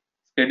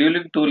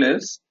 Scheduling tool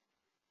is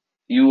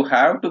you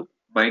have to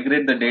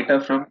migrate the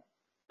data from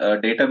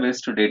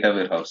database to data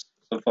warehouse.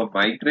 So for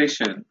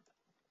migration,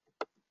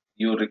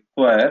 you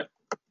require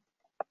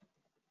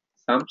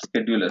some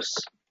schedulers.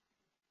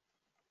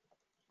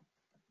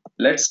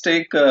 Let's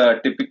take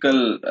a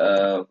typical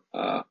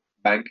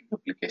banking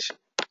application.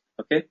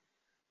 Okay,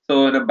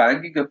 so in a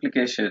banking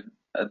application,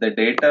 the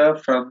data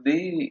from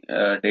the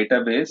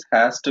database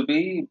has to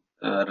be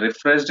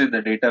refreshed in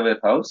the data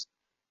warehouse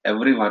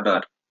every 1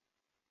 hour.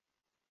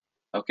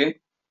 Okay,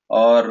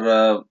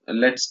 or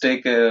let's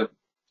take a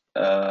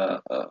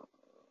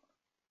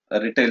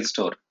retail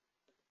store.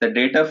 The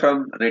data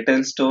from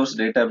retail stores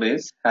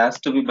database has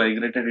to be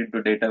migrated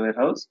into data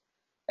warehouse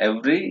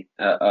every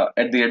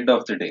at the end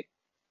of the day.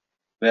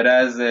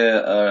 Whereas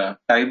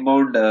time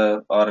bound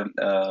or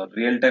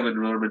real time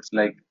environments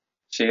like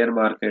share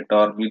market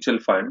or mutual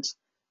funds,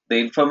 the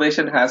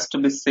information has to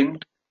be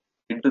synced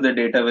into the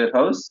data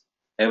warehouse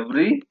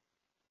every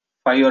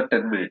 5 or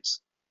 10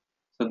 minutes.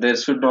 So there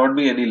should not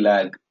be any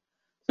lag.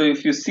 So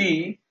if you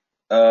see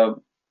uh,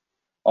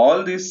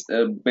 all this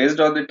based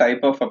on the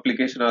type of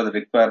application or the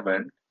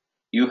requirement,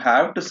 you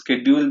have to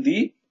schedule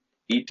the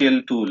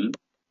ETL tool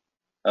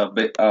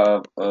upon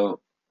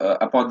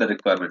the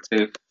requirement,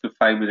 say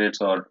 5 minutes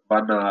or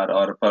 1 hour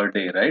or per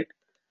day, right?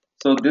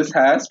 So this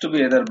has to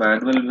be either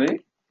manual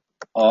way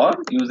or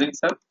using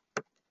some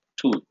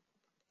tool,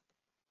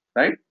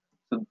 right?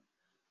 So,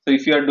 so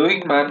if you are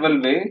doing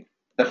manual way,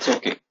 that's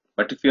okay.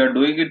 But if you are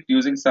doing it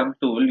using some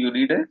tool, you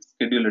need a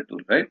scheduler tool,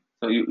 right?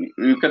 So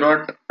you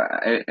cannot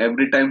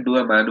every time do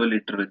a manual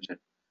intervention.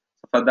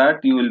 So for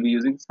that, you will be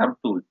using some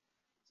tool.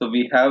 So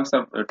we have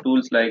some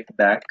tools like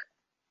DAC,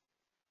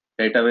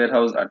 Data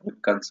Warehouse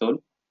Admin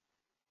Console,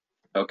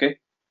 okay,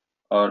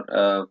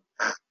 or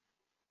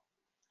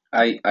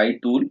I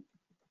tool,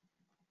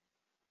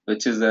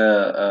 which is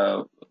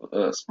a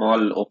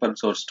small open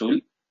source tool,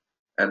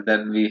 and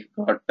then we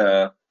got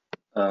uh,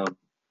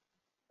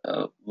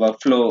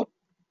 workflow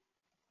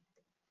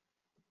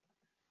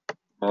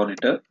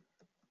monitor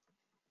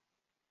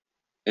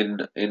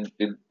in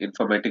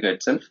Informatica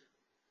itself.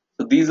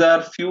 So these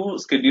are few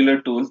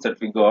scheduler tools that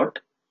we got,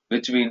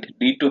 which we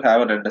need to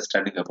have an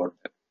understanding about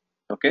them.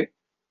 Okay.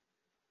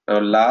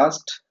 Now,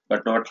 last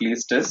but not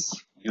least is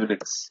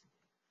Unix.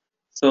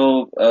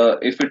 So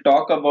if we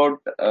talk about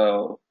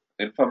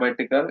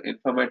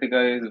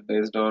Informatica is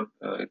based on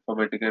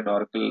Informatica and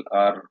Oracle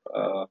are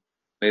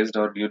based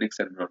on Unix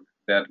environment.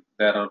 They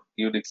are on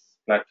Unix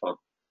platform.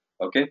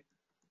 Okay.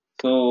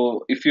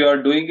 So if you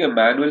are doing a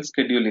manual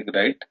scheduling,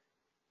 right,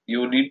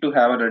 you need to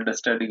have an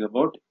understanding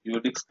about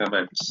Unix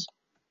commands.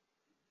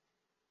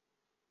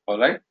 All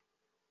right.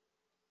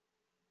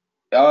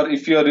 Or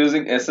if you are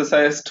using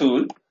SSIS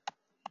tool,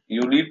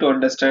 you need to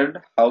understand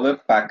how a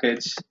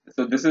package.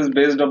 So this is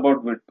based on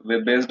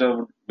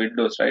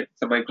Windows, right?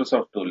 It's a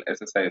Microsoft tool.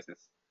 SSIS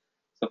is.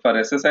 So for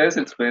SSIS,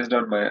 it's based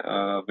on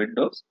my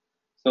Windows.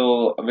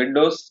 So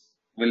Windows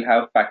will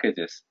have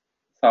packages.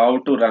 So how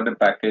to run a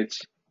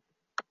package,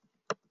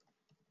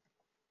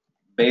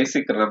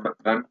 basic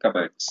run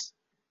commands.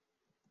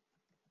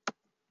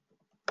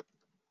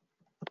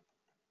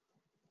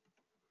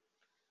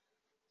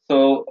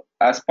 So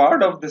as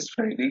part of this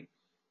training,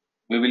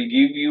 we will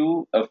give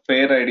you a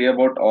fair idea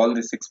about all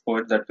the 6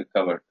 points that we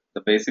covered.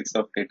 The basics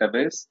of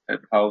database and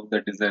how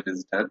the design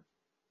is done.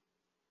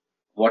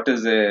 What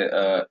is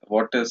the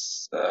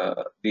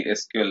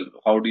SQL?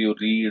 How do you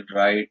read,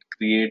 write,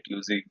 create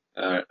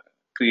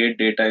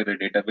data in a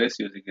database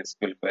using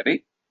SQL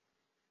query?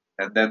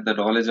 And then the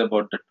knowledge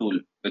about the tool,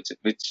 which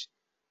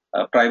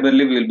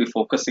primarily we will be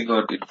focusing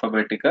on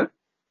Informatica,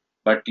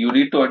 but you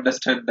need to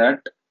understand that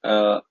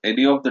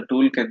any of the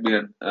tool can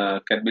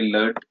be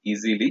learned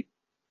easily.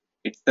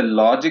 It's the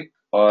logic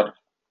or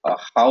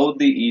how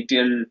the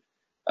ETL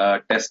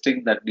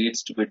testing that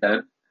needs to be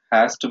done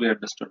has to be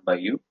understood by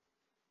you.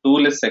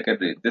 Tool is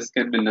secondary. This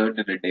can be learned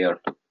in a day or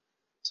two.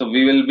 So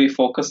we will be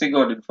focusing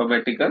on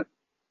Informatica.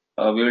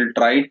 We will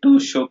try to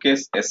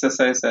showcase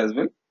SSIs as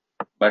well,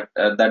 but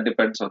that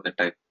depends on the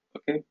time.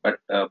 Okay, but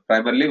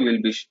primarily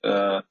we'll be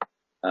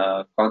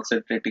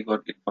concentrating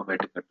on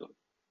Informatica tool,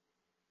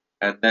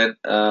 and then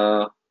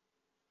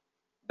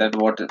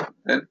what?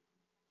 Then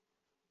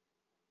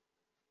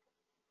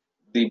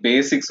the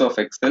basics of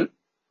Excel.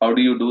 How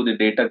do you do the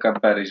data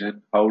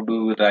comparison? How do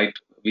you write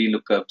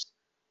VLOOKUPs?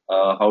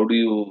 How do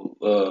you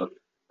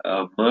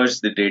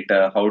merge the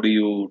data? How do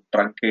you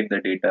truncate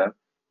the data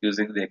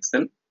using the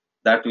Excel?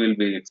 That will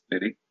be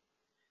explaining.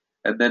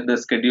 And then the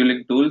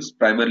scheduling tools,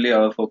 primarily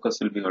our focus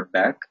will be on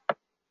DAC,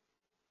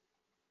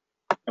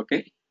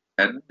 okay,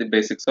 and the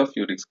basics of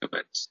Unix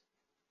commands.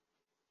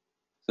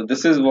 So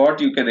this is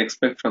what you can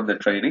expect from the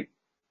training,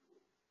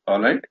 all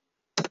right.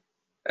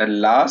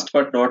 And last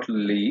but not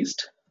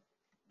least,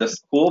 the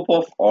scope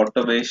of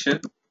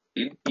automation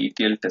in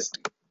ETL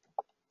testing.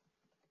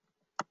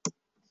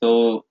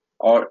 So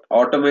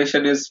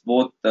automation is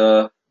both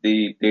the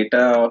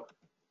data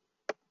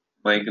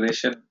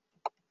migration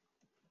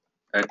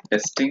and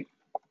testing,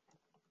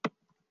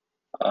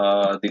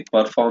 the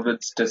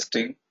performance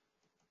testing,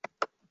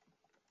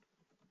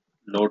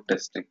 load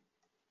testing.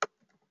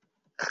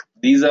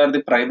 These are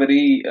the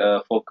primary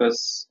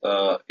focus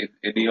in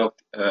any of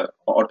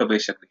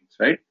automation needs,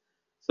 right?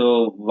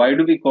 So why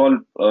do we call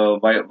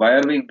why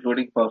are we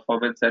including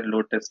performance and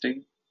load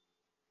testing?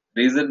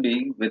 Reason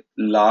being, with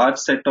large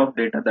set of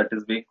data that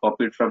is being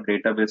copied from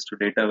database to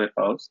data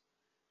warehouse,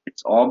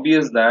 it's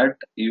obvious that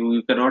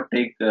you cannot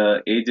take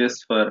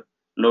ages for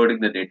loading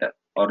the data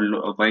or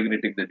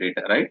migrating the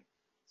data, right?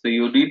 So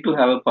you need to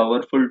have a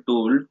powerful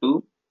tool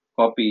to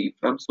copy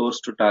from source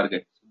to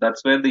target.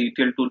 That's where the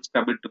ETL tools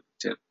come into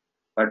picture.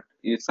 But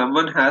if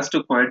someone has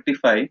to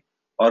quantify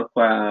or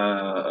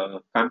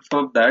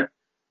confirm that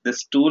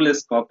this tool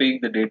is copying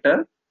the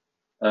data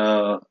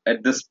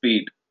at the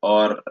speed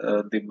or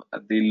the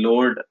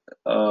load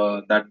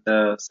that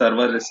the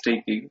server is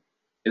taking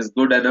is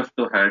good enough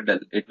to handle,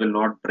 it will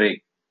not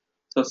break.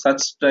 So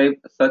such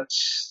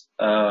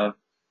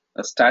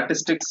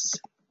statistics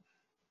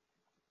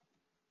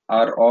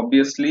are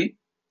obviously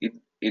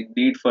in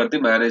need for the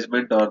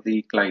management or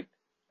the client,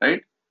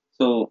 right?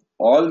 So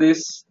all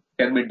this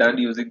can be done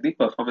using the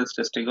performance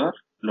testing or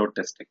load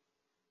testing.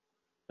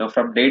 Now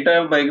from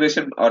data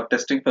migration or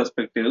testing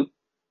perspective,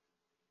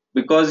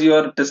 because you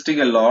are testing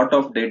a lot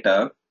of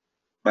data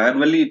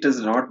manually, it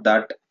is not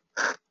that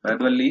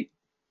manually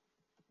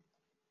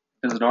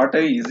it is not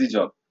a easy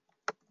job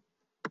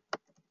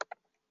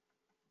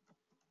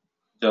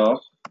to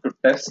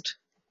test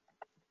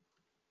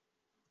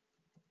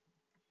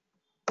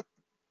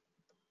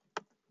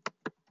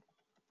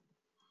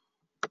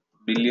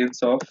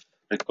millions of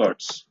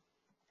records,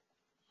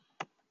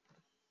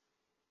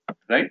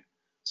 right?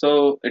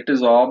 So it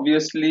is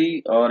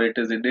obviously or it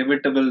is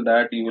inevitable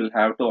that you will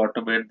have to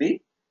automate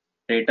the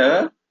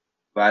data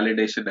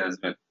validation as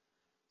well.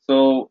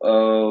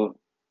 So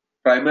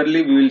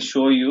primarily we will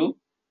show you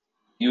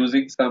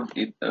using some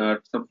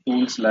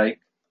tools like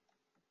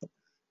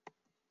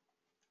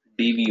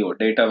DVO,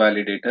 data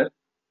validator,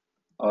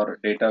 or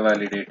data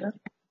validator,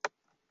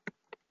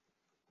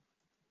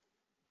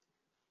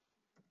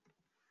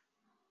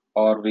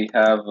 or we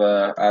have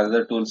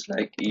other tools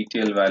like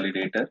ETL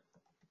validator,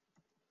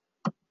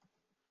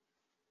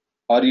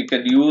 or you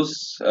can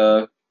use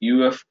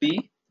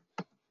UFT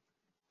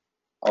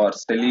or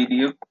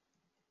Selenium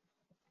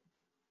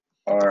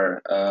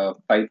or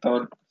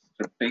Python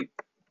scripting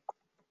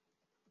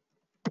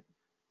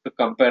to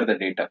compare the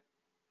data.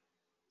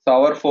 So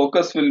our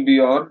focus will be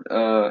on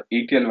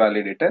ETL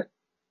validator.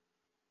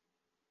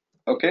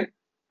 Okay,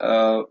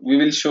 we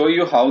will show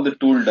you how the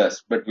tool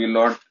does, but we will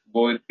not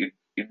go in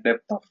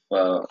depth of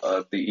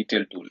the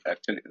ETL tool.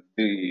 Actually,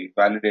 the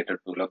validator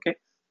tool. Okay,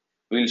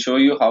 we will show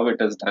you how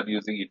it is done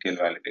using ETL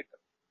validator.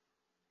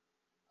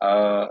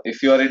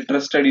 If you are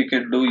interested, you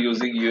can do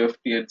using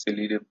UFT and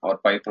Selenium or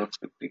Python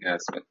scripting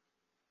as well.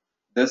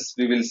 This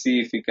we will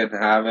see if we can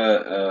have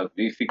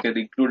if we can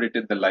include it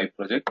in the live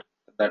project.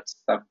 That's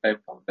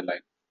sometime down the line.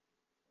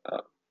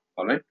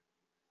 All right.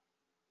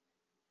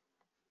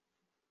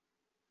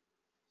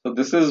 So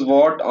this is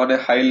what on a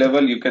high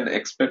level you can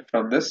expect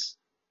from this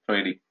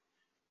training.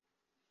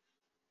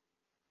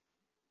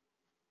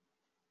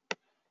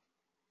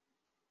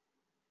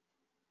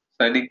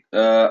 So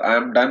I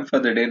am done for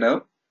the day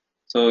now.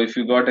 So if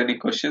you got any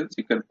questions,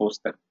 you can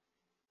post them.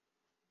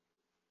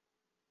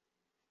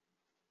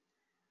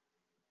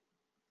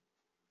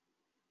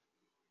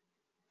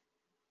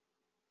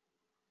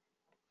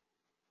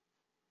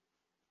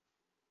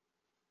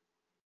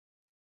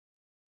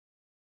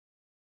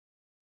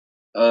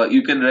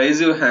 You can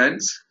raise your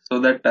hands so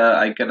that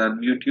I can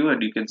unmute you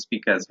and you can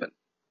speak as well.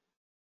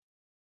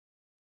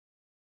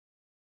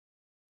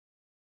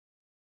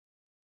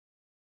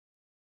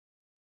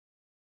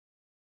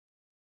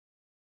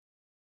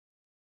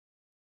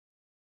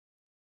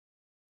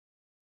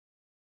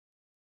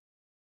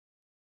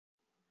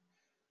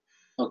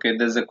 Okay,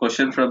 there's a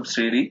question from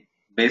Srini.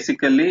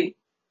 Basically,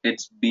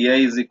 it's BI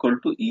is equal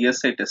to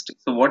ESI testing.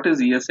 So what is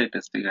ESI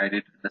testing? I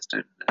didn't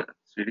understand,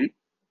 Srini.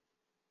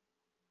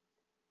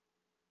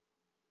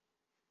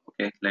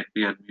 Okay, let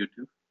me unmute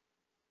you.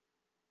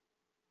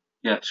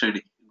 Yeah,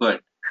 Srini, go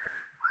ahead.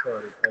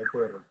 Sorry, typo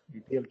error.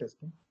 ETL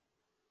testing.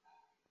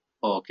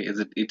 Okay, is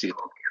it ETL?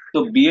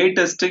 So BI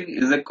testing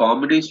is a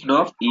combination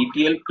of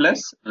ETL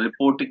plus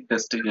reporting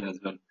testing as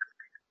well.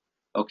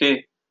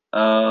 Okay,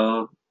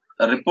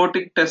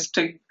 reporting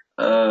testing.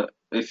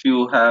 If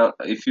you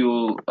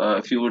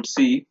would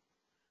see,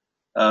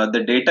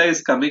 the data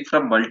is coming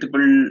from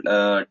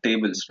multiple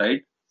tables,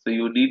 right? So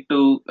you need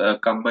to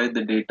combine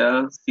the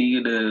data, see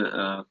in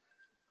a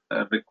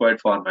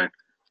required format.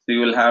 So you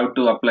will have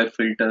to apply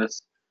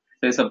filters.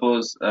 Say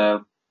suppose a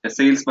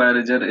sales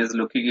manager is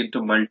looking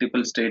into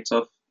multiple states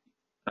of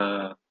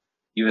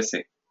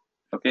USA.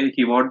 Okay,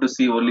 he want to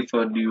see only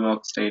for New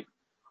York State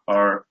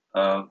or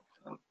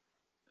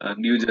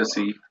New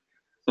Jersey.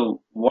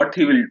 So what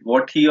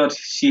he or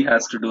she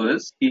has to do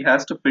is he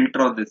has to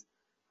filter on this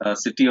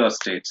city or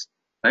states,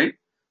 right?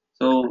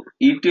 So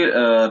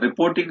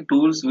reporting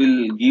tools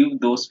will give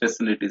those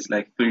facilities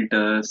like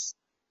filters,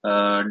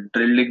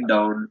 drilling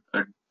down,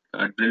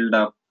 drilled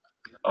up,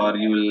 or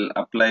you will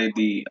apply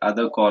the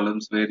other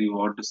columns where you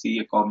want to see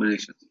a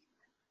combination.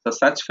 So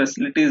such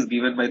facility is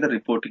given by the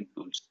reporting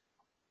tools.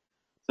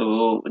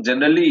 So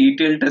generally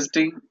ETL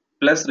testing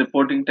plus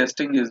reporting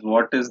testing is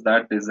what is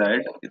that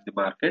desired in the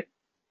market.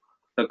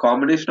 The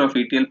combination of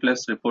ETL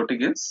plus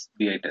reporting is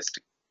BI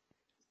testing.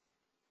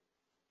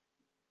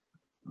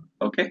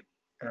 Okay.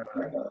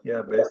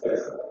 Yeah,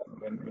 basis.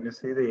 When you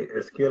see the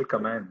SQL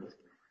commands,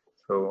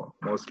 so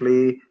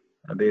mostly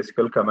the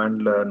SQL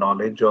command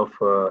knowledge of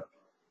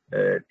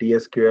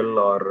TSQL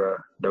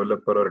or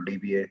developer or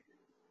DBA,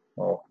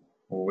 oh,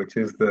 which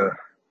is the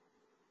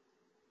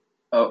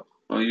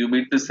You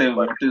mean to say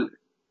but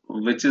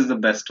which is the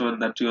best one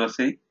that you are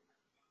saying?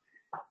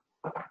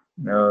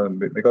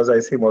 because I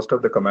see most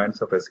of the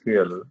commands of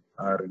SQL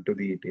are into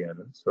the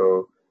ETL.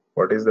 So,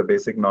 what is the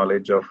basic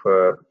knowledge of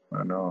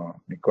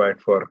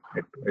required for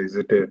it? Is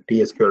it a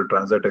TSQL,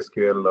 Transact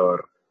SQL,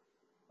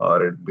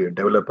 or it be a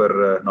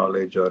developer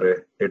knowledge or a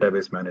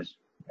database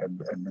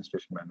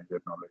administration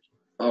manager knowledge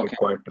Okay.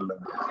 required to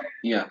learn?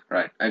 Yeah,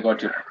 right. I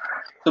got you.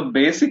 So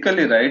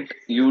basically, right,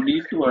 you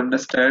need to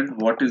understand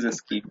what is a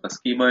schema. A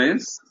schema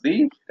is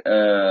the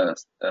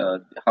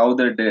how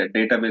the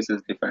database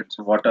is defined.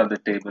 So what are the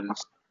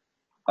tables?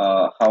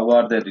 How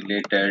are they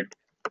related?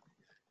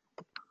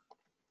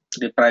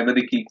 The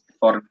primary key,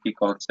 foreign key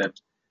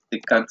concepts, the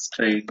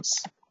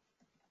constraints,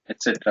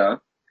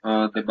 etc.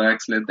 The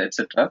max length,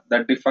 etc.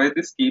 That define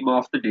the schema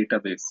of the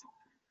database.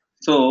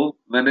 So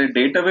when a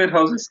data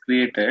warehouse is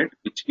created,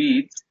 which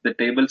means the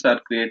tables are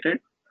created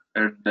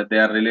and they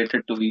are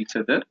related to each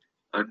other,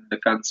 and the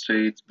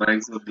constraints,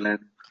 maximum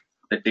length,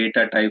 the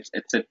data types,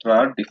 etc.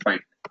 are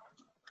defined,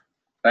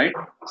 right?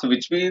 So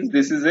which means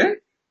this is a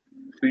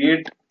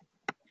create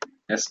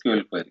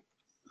SQL query,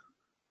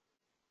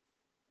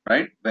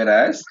 right?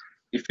 Whereas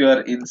if you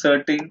are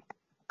inserting,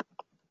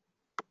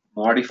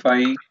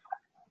 modifying,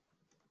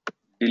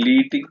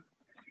 deleting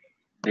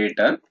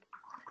data,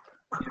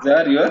 these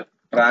are your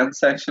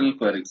transactional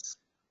queries.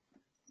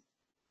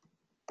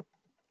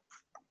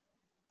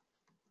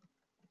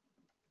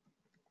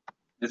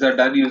 These are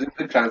done using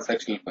the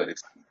transactional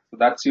queries. So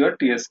that's your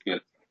TSQL.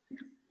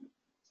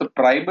 So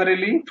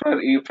primarily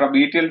from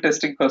ETL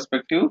testing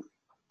perspective,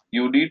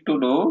 you need to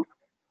know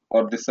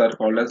what these are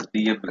called as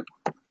DML.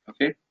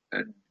 Okay,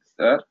 and these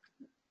are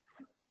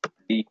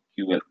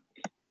DQL.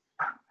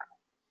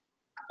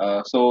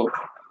 So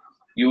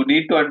you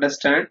need to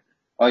understand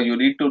or you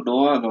need to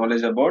know a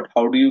knowledge about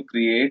how do you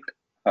create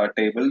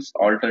tables,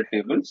 alter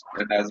tables,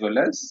 and as well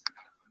as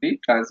the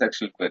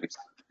transactional queries,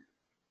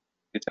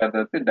 which are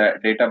the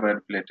data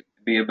manipulating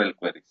DML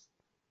queries.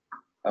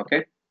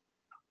 Okay,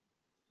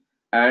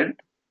 and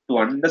to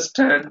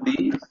understand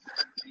the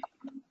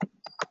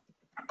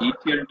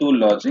ETL tool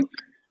logic,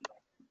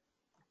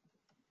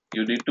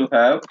 you need to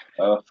have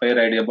a fair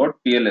idea about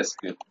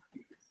PLSQL.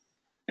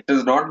 It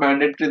is not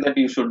mandatory that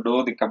you should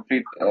know the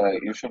complete,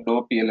 you should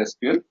know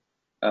PLSQL,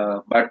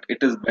 but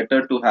it is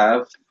better to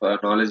have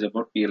knowledge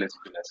about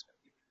PLSQL as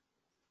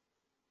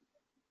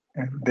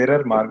And there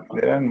are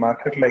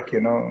market like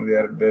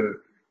there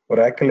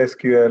Oracle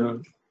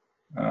SQL,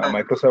 well.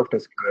 Microsoft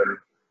SQL.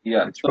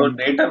 Yeah, Which so one?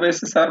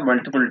 databases are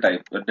multiple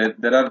types.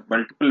 There are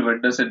multiple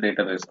vendors in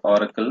database.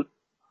 Oracle,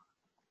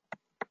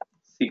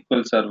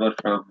 SQL Server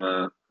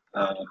from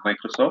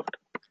Microsoft,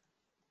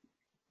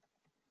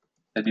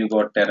 then you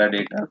got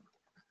Teradata,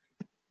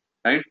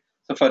 right?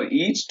 So for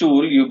each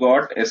tool, you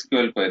got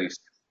SQL queries.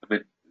 I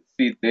mean,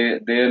 see,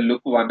 they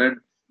look one and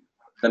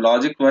the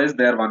logic wise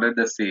they are one and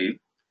the same.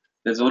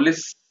 There's only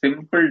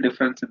simple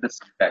difference in the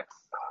syntax.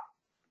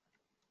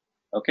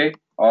 Okay,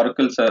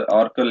 Oracle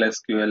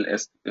SQL,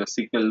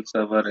 SQL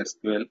Server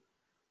SQL.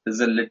 There's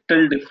a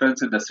little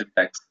difference in the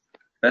syntax.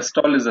 Rest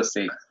all is the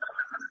same.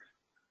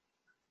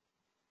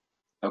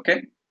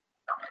 Okay.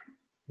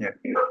 Yeah.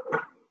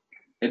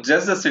 It's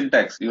just the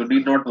syntax. You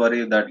need not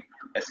worry that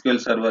SQL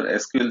is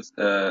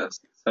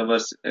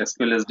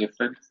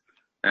different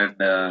and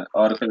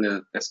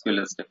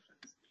SQL is different.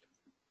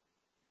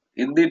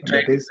 In the That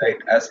training, is right?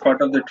 As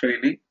part of the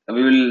training,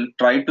 we will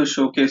try to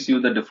showcase you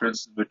the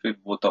difference between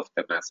both of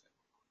them as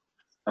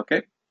well.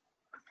 Okay.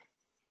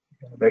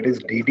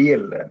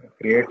 DDL.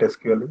 Create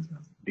SQL is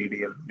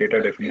DDL,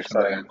 data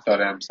definition language.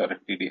 I'm sorry.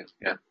 TDS.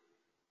 Yeah.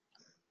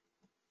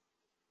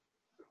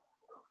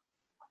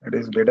 That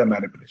is data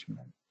manipulation.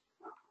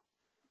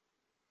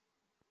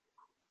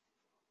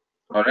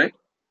 All right.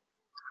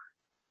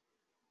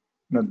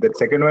 No, the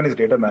second one is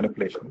data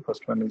manipulation.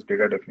 First one is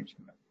data definition.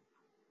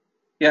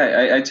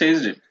 Yeah, I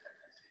changed it.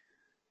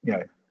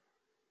 Yeah.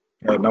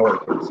 Now I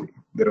can see.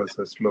 There was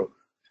a slow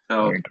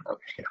Oh, intro.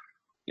 okay.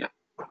 Yeah.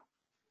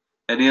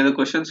 Any other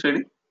questions,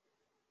 ready?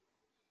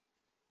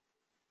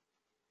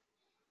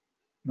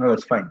 No,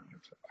 that's fine.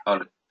 All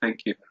right. Thank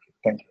you.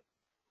 Thank you.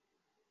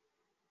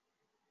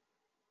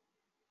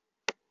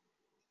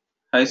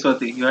 Hi,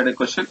 Swati. You had a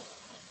question?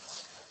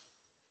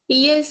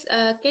 Yes,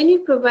 can you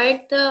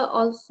provide the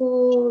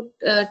also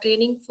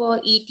training for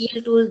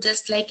ETL tool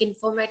just like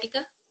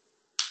Informatica?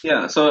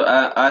 Yeah. So,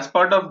 as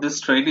part of this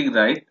training,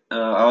 right,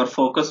 our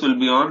focus will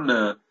be on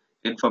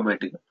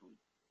Informatica.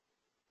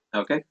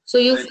 Okay. So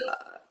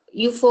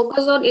you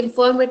focus on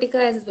Informatica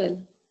as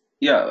well.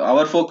 Yeah,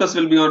 our focus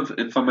will be on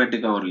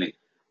Informatica only.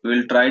 We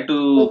will try to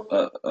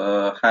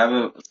Okay.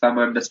 have some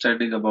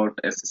understanding about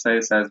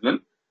SSIS as well,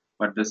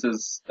 but this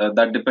is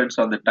that depends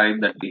on the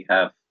time that we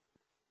have.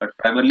 But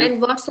primarily,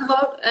 And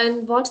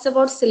what's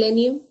about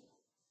Selenium?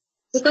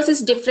 Because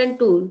it's different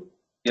tool.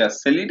 yeah,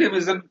 Selenium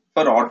isn't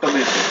for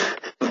automation.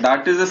 So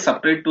that is a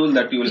separate tool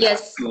that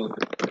Yes, you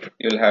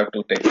will have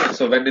to take.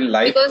 So when in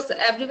live, because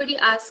everybody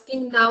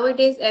asking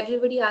nowadays,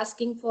 everybody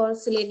asking for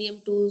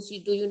Selenium tools.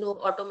 Do you know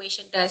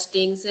automation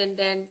testings? And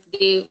then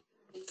they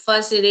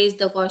first raise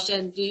the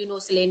question, do you know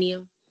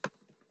Selenium?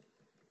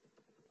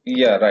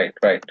 yeah, right.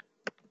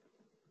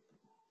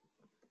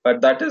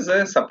 But that is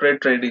a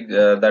separate training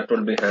that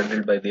will be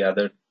handled by the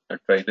other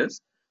trainers.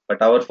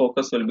 But our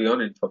focus will be on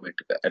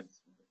Informatica.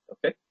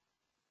 Okay.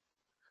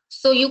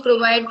 So you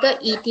provide the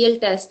ETL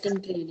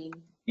testing training,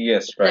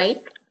 Yes,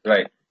 right?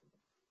 right.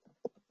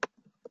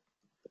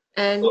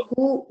 And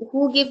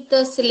who give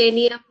the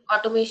Selenium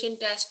automation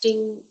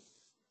testing?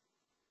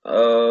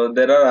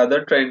 There are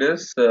other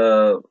trainers.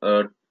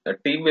 A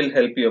team will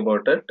help you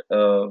about it.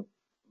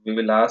 We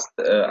will ask.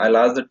 I'll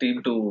ask the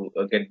team to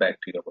get back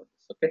to you about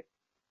this. Okay.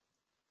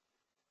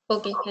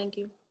 Okay, thank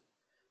you.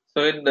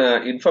 So in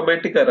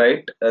Informatica,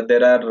 right,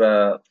 there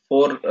are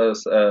four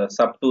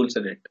sub tools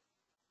in it.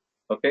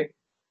 Okay.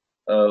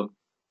 Uh,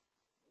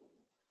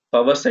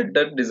 Power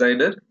Center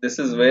Designer. This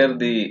is where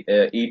the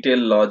ETL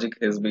logic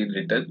has been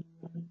written,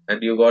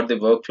 and you got the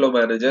Workflow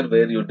Manager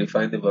where you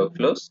define the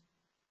workflows,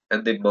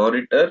 and the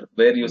Monitor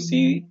where you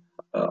see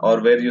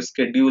or where you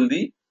schedule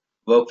the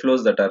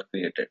workflows that are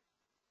created.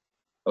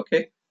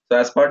 Okay, so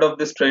as part of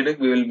this training,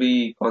 we will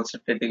be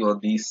concentrating on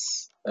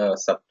these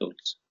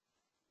subtools.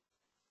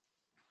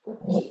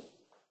 Okay.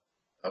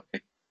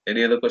 Okay,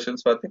 any other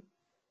questions, Swati?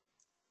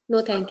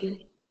 No, thank you.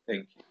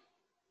 Thank you.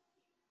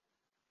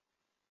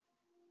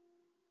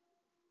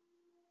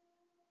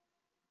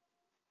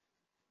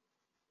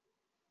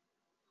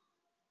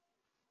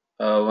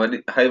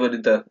 Hi,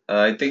 Vanita.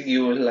 I think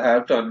you will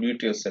have to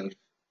unmute yourself.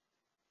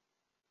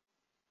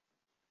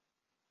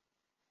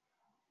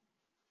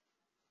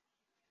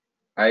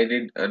 I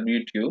did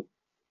unmute you.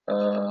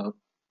 Uh,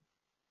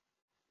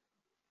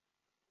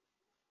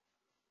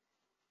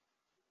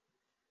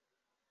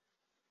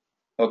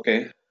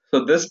 okay,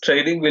 so this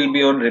training will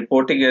be on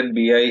reporting and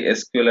BI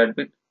SQL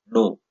admin.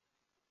 No,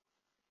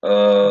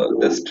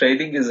 this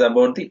training is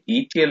about the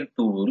ETL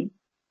tool,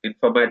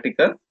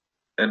 Informatica,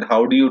 and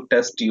how do you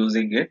test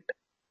using it.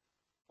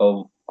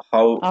 uh,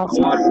 how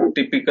Awesome. our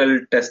typical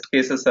test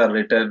cases are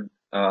written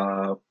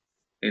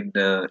in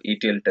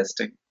ETL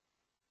testing.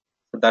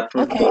 So that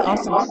would Okay,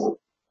 awesome.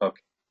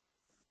 okay.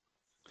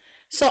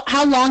 So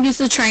how long is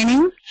the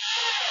training?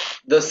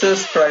 This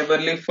is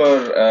primarily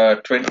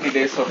for 20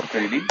 days of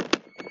training.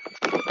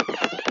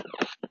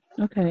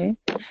 Okay.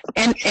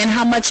 And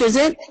how much is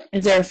it?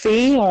 Is there a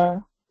fee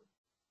or?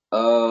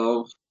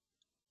 Uh,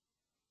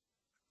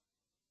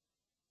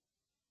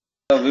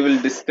 we will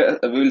discuss.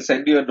 We will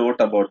send you a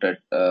note about it.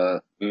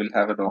 We will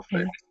have an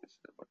offline Okay.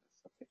 discussion about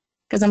this.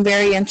 Because I'm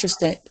very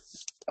interested.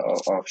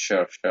 Okay.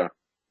 Sure.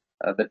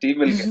 The team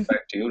will get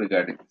back to you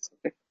regarding this.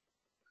 Okay.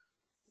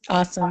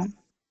 Awesome.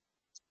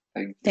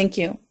 Thank you. Thank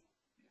you.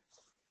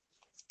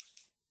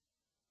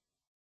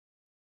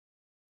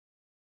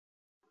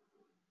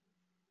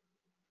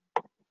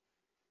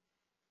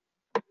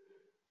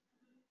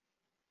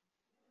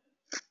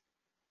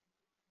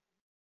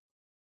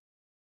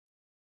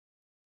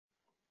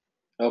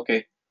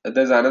 Okay.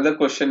 There's another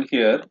question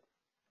here.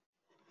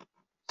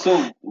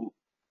 So,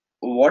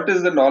 what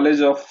is the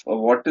knowledge of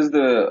what is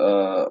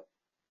the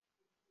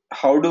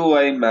how do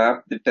I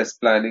map the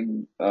test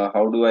planning?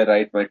 How do I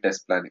write my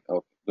test planning?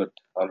 Okay, good.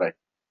 All right.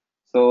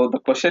 So the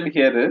question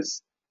here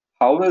is,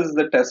 how is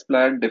the test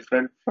plan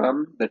different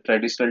from the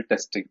traditional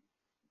testing?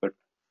 But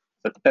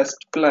the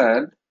test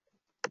plan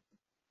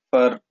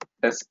for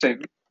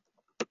testing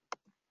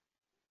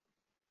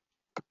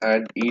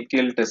and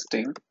ETL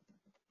testing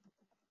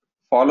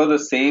follow the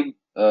same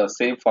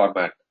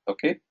format.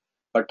 Okay,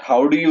 but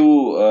how do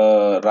you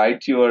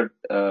write your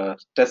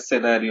test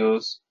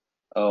scenarios?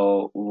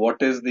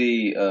 What is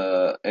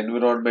the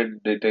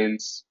environment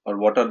details, or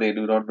what are the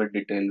environment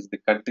details? The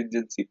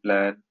contingency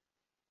plan,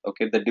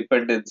 okay, the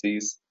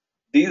dependencies.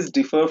 These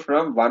differ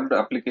from one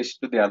application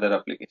to the other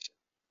application.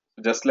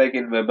 Just like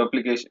in web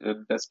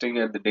application testing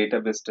and the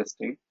database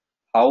testing,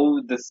 how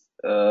the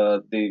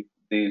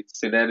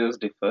scenarios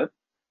differ.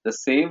 The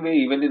same way,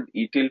 even in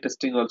ETL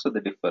testing also they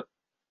differ.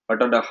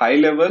 But on a high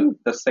level,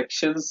 the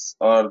sections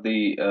or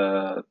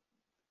the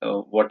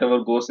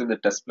whatever goes in the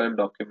test plan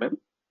document,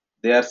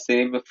 they are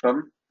same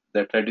from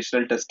the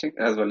traditional testing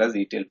as well as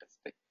ETL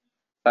testing.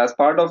 As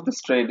part of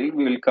this training,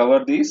 we will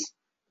cover these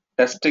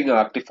testing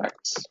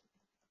artifacts.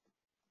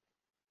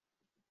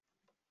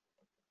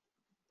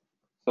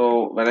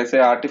 So when I say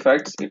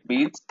artifacts, it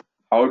means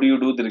how do you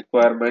do the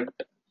requirement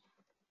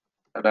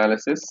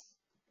analysis?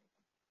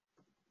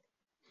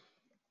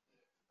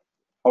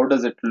 How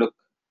does it look?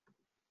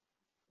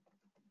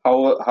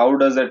 How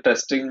does a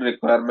testing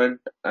requirement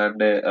and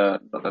the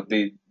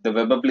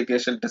web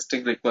application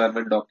testing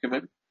requirement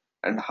document,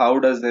 and how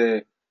does uh,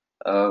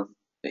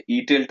 the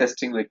ETL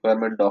testing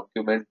requirement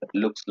document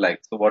looks like?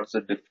 So what's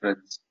the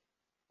difference?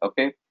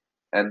 Okay,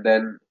 and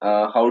then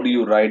how do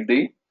you write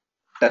the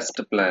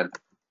test plan?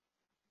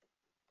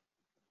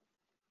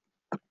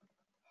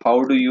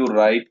 How do you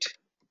write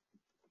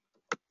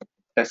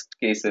test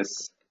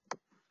cases?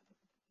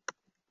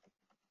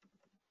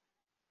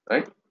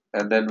 Right?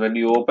 And then when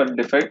you open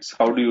defects,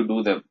 how do you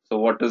do them? So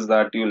what is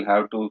that you'll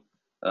have to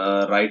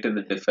write in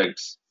the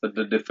defects? So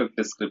the defect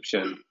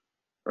description,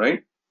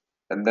 right?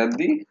 And then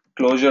the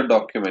closure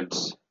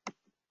documents.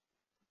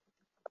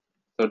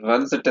 So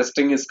once the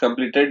testing is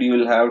completed, you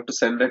will have to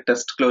send a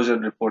test closure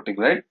reporting,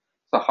 right?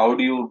 So how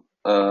do you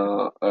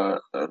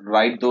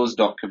write those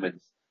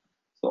documents?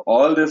 So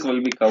all this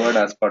will be covered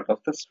as part of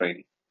this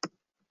training.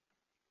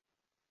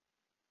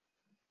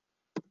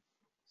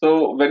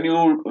 So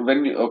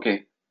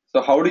okay,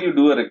 so how do you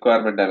do a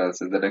requirement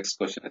analysis? The next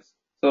question is,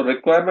 so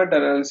requirement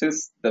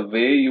analysis, the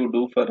way you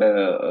do for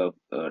a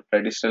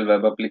traditional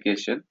web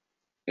application,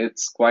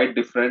 it's quite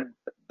different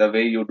the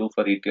way you do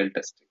for ETL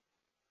testing.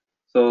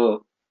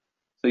 So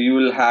you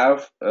will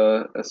have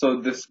so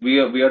this we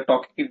are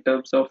talking in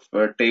terms of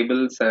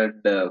tables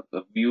and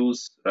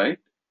views, right,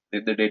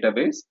 in the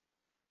database.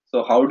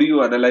 So how do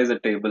you analyze a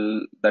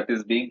table that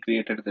is being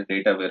created in the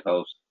data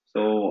warehouse?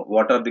 So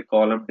what are the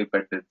column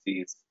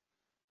dependencies?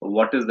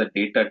 What is the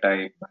data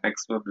type,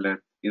 maximum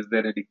length? Is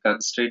there any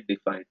constraint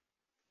defined?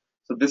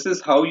 So this is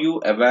how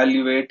you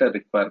evaluate a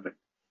requirement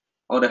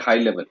on a high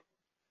level.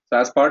 So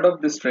as part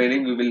of this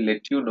training, we will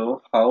let you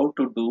know how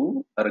to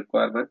do a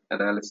requirement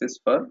analysis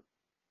for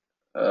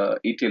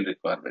ETL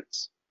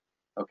requirements.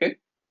 Okay.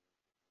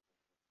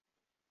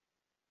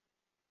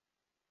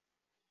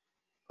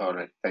 All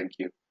right. Thank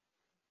you.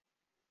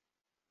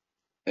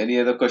 Any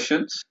other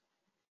questions?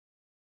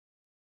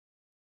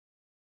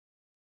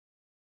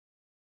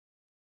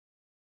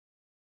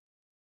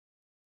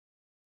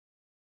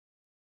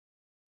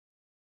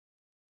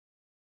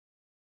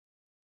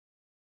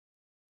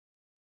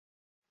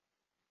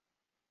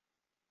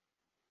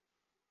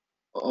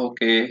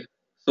 Okay.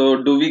 So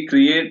how do we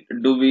create?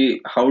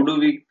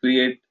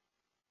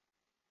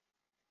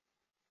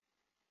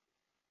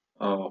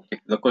 Okay.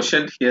 The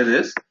question here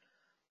is,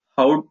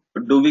 how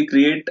do we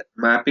create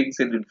mappings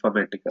in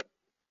Informatica?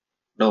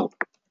 No.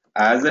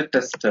 As a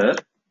tester,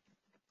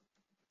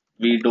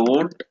 we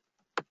don't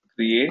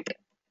create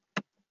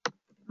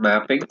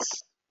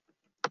mappings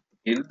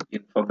in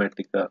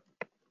Informatica.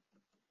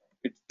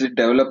 It's the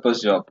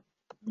developer's job.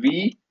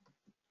 We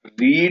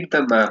read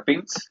the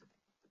mappings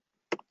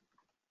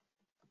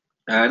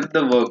and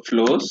the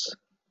workflows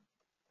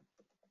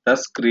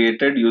thus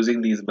created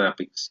using these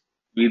mappings.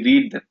 We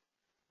read them.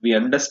 We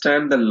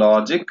understand the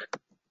logic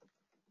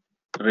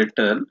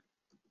written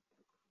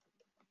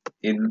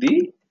in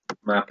the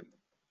mapping.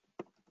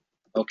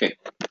 Okay.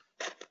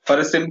 For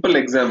a simple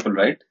example,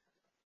 right?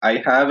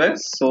 I have a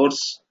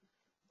source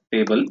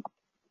table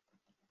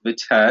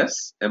which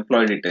has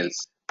employee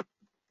details.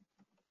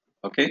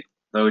 Okay.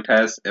 Now it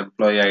has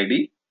employee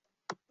ID,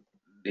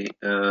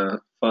 the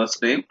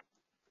first name,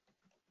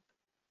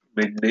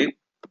 mid name,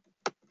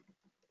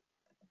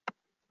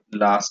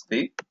 last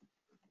name,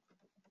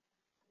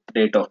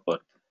 date of birth.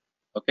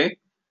 Okay.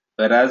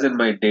 Whereas in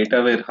my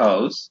data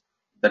warehouse,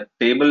 the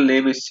table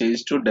name is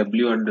changed to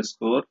W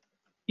underscore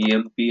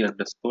EMP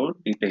underscore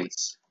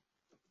details.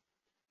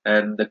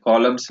 And the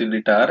columns in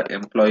it are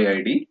employee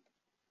ID,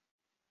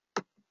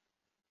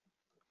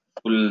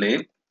 full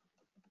name,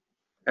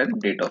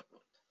 and date of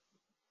birth.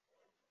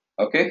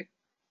 Okay.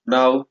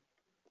 Now,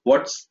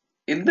 what's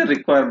in the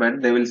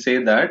requirement? They will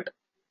say that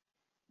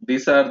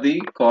these are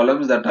the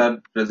columns that are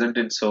present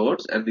in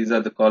source, and these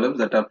are the columns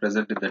that are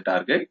present in the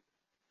target.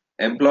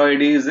 employee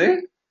ID is a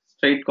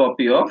straight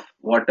copy of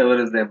whatever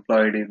is the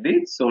employee ID in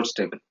the source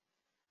table.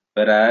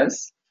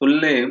 Whereas full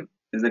name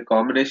is a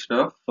combination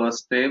of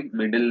first name,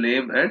 middle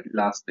name, and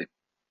last name.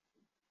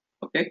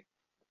 Okay,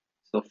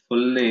 so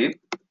full name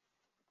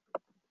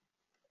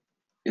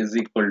is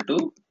equal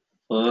to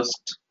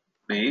first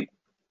name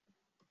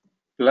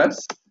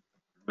plus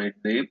mid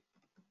name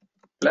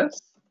plus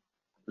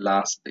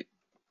last name,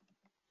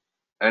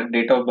 and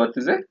date of birth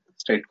is a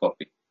straight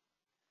copy.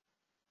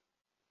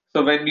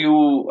 So when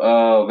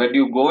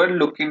you go and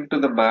look into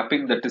the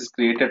mapping that is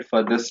created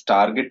for this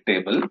target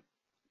table,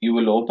 you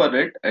will open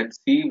it and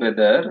see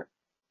whether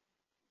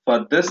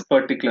for this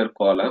particular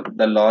column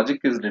the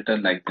logic is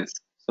written like this.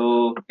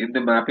 So in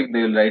the mapping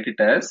they will write it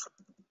as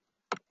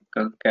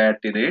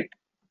concatenate.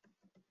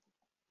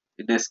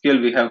 In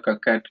SQL we have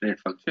concatenate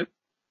function.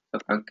 So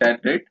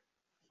concatenate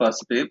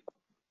first name,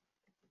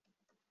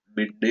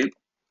 mid name,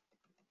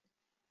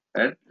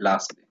 and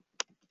last name.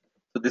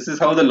 So this is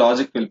how the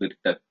logic will be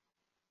written.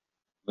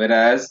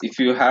 Whereas if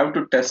you have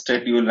to test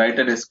it, you will write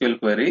an SQL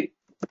query,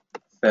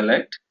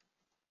 select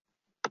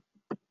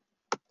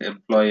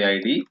employee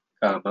ID,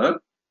 comma,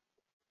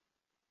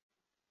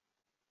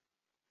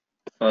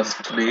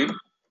 first name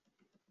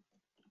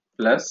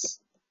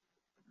plus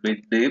mid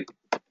name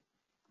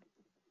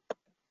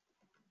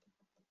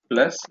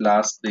plus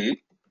last name,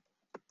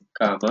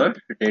 comma,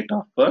 date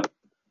of birth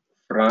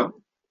from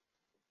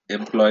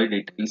employee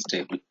details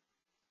table.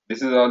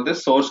 This is on the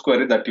source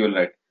query that you will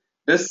write.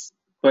 This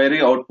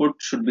query output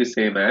should be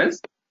same as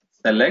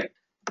select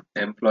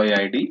employee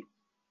ID,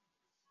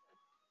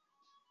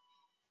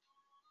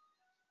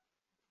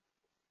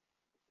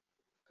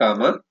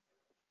 comma,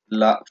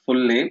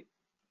 full name,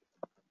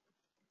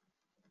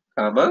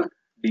 comma,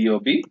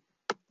 DOB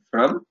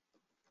from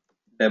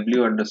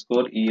W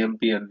underscore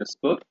EMP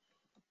underscore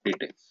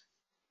details.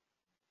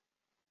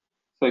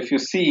 So if you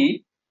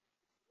see,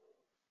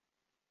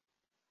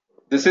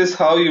 this is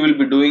how you will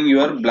be doing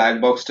your black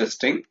box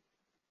testing.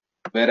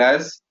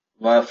 Whereas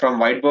from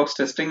white box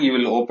testing, you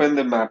will open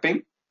the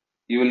mapping,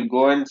 you will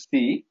go and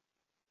see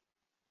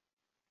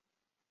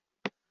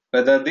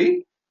whether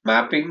the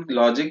mapping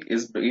logic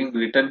is being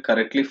written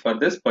correctly for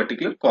this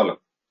particular column,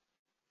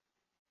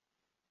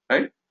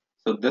 right?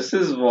 So this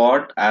is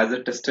what as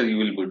a tester you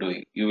will be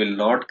doing. You will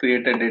not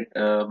create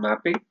a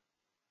mapping,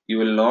 you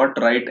will not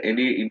write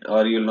any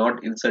or you will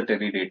not insert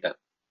any data.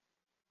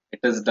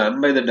 It is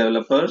done by the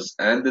developers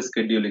and the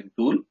scheduling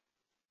tool.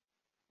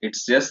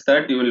 It's just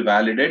that you will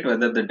validate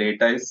whether the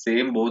data is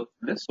same both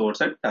in the source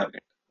and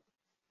target.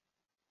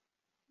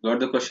 Got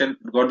the question?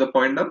 Got the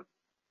point now?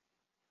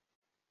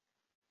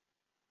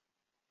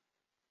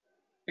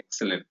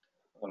 Excellent.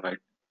 All right.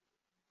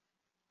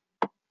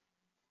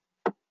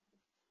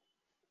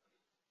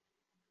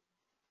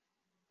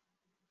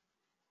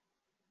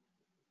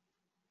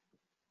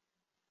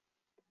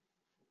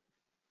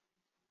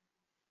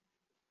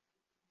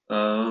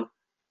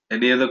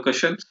 Any other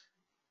questions?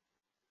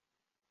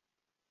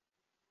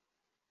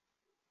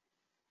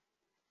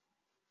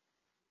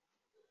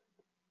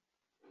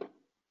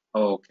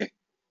 Oh, okay.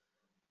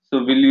 So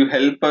will you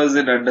help us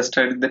in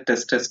understanding the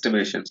test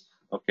estimations?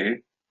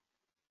 Okay.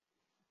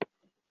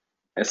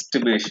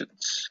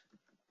 Estimations.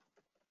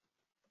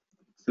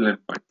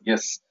 Excellent point.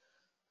 Yes.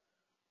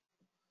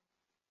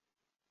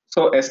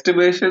 So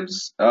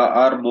estimations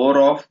are more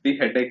of the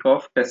headache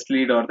of test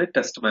lead or the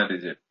test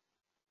manager.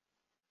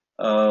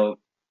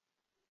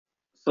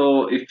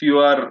 So if you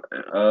are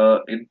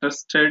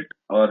interested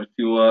or if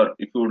you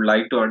would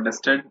like to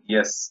understand,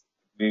 yes,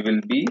 we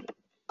will be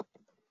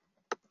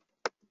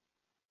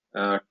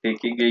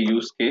taking a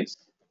use case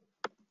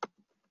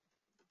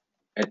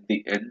at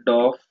the end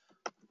of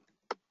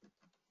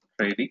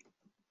training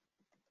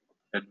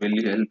and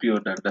will help you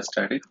in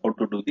understanding how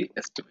to do the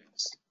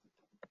estimates.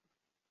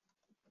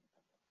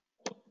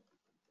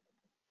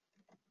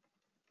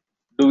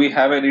 Do we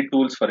have any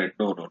tools for it?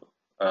 No.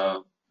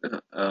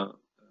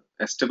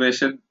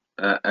 Estimation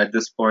at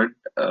this point,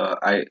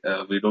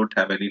 we don't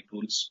have any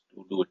tools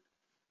to do it.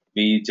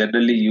 We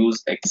generally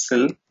use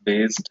Excel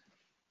based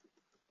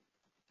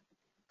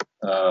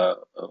uh,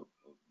 uh,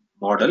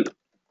 model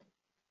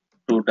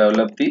to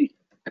develop the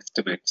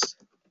estimates.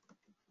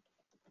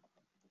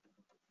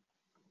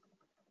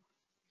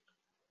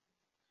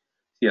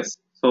 Yes.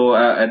 So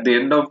at the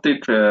end of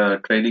the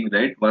training,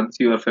 right, once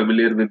you are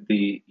familiar with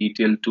the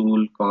ETL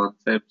tool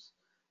concepts,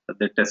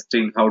 the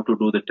testing, how to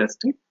do the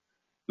testing,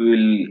 we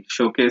will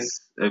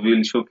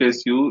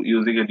showcase you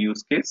using a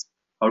use case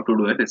how to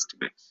do an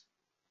estimate.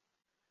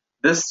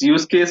 This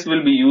use case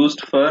will be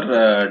used for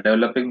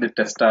developing the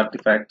test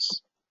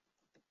artifacts,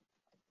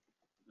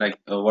 like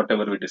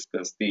whatever we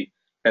discussed, the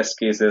test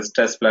cases,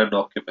 test plan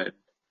document,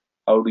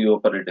 how do you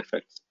open a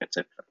defects,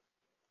 etc.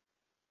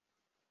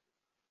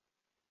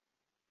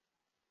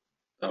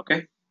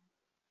 Okay,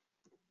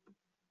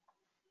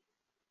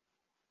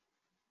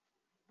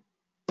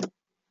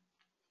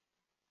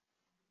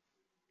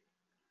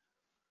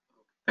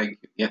 thank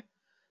you. Yeah.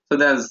 So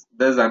there's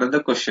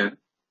another question.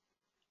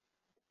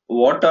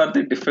 What are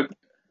the defect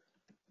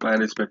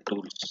management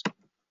tools?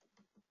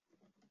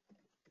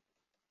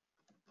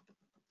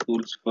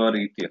 tools for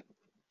ETL.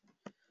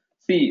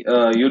 See,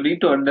 you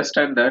need to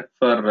understand that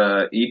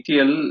for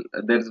ETL,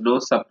 there is no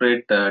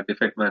separate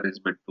defect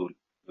management tool.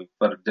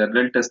 For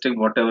general testing,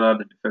 whatever are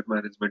the defect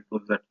management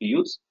tools that we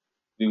use,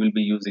 we will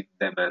be using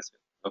them as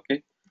well.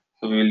 Okay,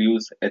 so we will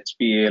use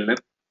HPALM.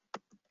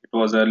 It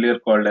was earlier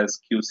called as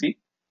QC,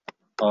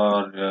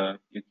 or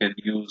you can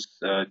use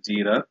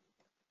Jira,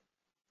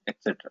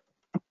 etc.,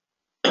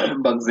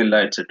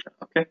 Bugzilla, etc.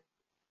 Okay.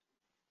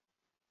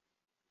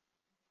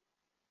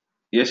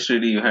 Yes,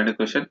 Srini, you had a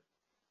question.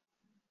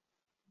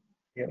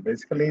 Yeah,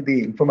 basically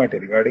the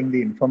informatica, regarding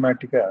the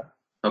informatica.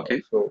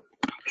 Okay. So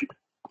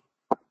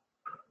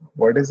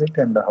what is it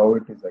and how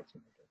it is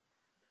actually?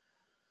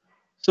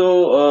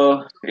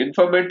 So,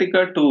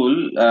 Informatica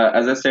tool,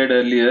 as I said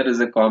earlier, is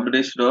a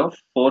combination of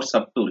four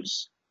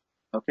subtools.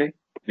 Okay,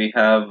 we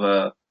have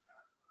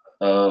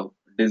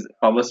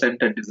Power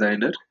Center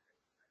Designer,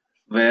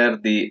 where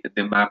the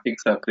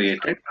mappings are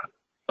created.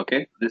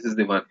 Okay, this is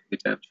the one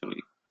which I'm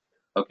showing.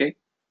 Okay,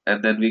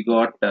 and then we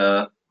got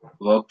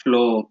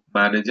Workflow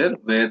Manager,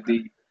 where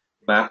the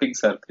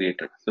mappings are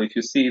created. So, if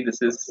you see,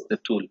 this is the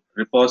tool.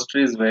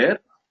 Repositories, where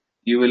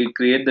you will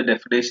create the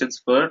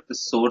definitions for the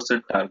source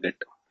and target.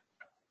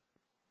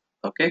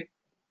 Okay,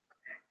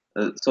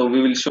 so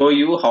we will show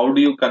you how do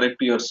you connect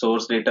to your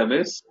source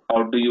database,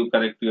 how do you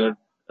connect to your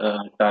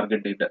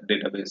target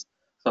database.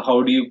 So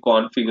how do you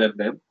configure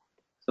them?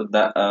 So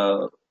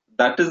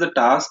that is the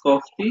task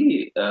of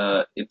the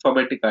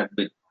Informatica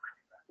admin.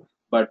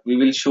 But we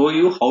will show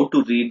you how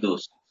to read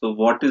those. So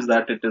what is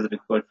that it is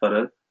required for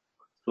us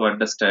to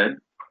understand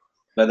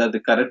whether the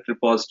correct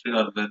repository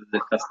or whether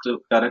the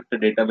correct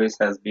database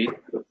has been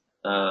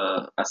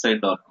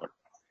assigned or not.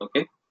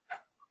 Okay,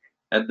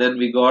 and then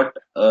we got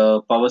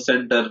Power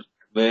Center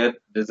where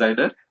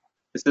designer.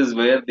 This is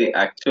where the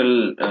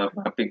actual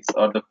mappings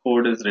or the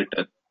code is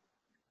written.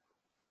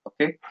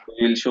 Okay,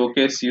 we'll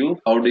showcase you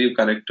how do you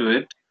connect to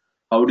it,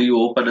 how do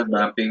you open a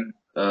mapping,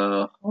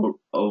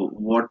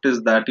 what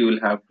is that you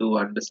will have to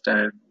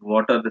understand,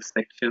 what are the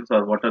sections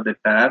or what are the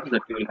tabs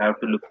that you will have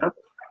to look up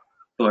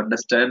to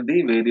understand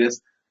the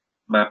various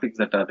mappings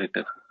that are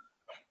written.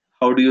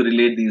 How do you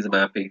relate these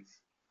mappings?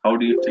 How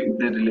do you check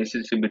the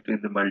relationship between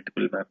the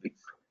multiple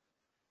mappings?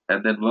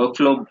 And then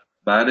workflow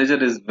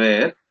manager is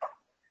where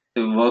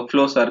the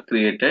workflows are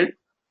created.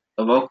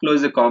 A workflow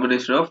is a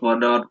combination of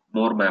one or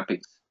more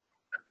mappings,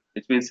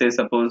 which means, say,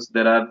 suppose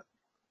there are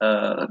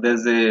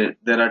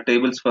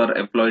tables for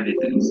employee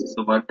details.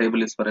 So one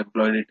table is for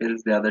employee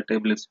details, the other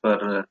table is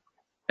for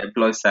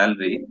employee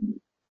salary.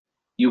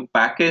 You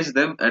package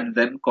them and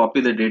then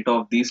copy the data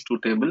of these two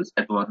tables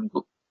at one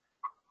go.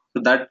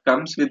 So that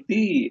comes with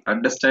the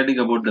understanding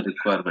about the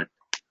requirement.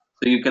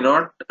 So you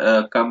cannot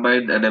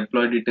combine an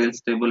employee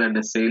details table and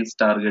a sales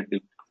target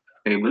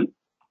table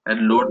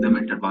and load them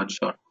at one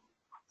shot.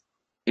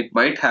 It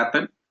might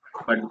happen,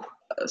 but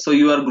so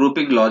you are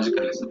grouping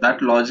logically. So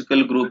that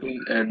logical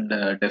grouping and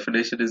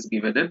definition is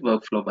given in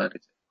Workflow Manager.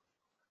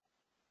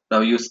 Now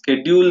you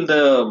schedule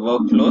the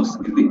workflows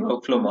in the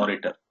Workflow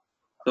Monitor.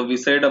 So we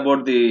said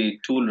about the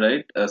tool,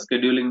 right?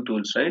 Scheduling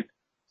tools, right?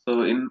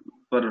 So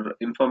for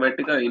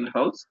Informatica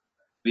in-house,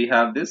 we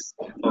have this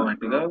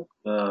Informatica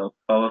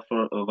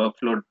powerful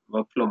workflow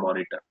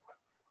monitor.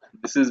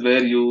 This is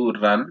where you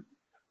run.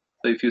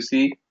 So if you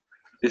see,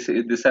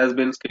 this has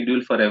been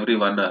scheduled for every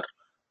 1 hour.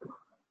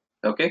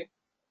 Okay.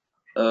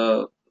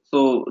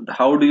 So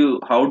how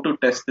to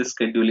test this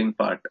scheduling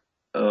part?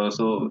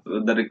 So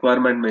the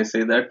requirement may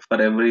say that for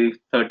every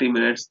 30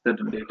 minutes the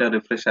data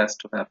refresh has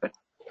to happen.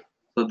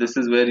 So this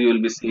is where you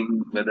will be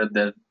seeing whether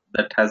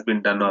that has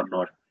been done or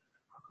not.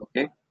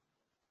 Okay.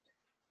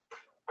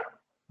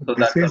 So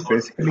This that's is about.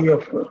 basically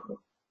of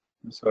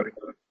sorry.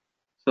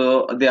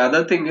 So the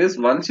other thing is,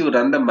 once you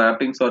run the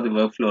mappings or the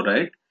workflow,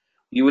 right,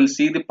 you will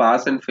see the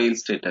pass and fail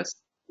status.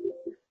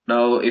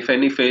 Now, if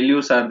any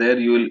failures are there,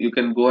 you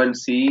can go and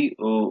see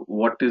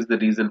what is the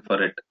reason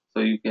for it.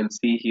 So you can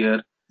see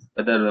here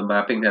whether the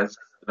mapping has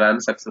run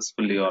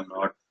successfully or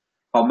not,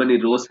 how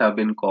many rows have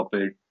been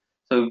copied.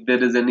 So if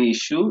there is any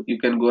issue, you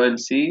can go and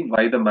see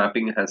why the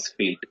mapping has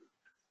failed.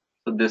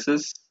 So this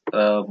is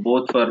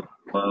both for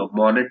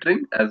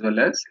monitoring as well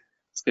as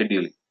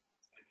scheduling.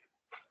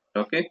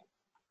 Okay.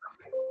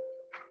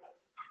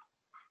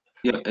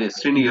 Yeah,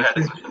 Srini, you This had a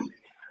is question.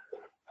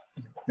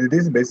 it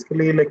is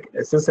basically like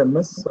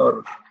SSMS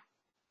or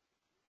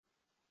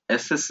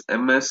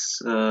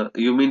SSMS,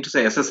 you mean to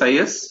say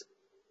SSIS?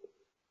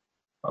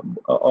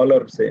 all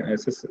are same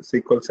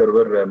SQL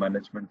Server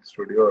Management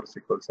Studio or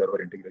SQL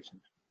Server Integration.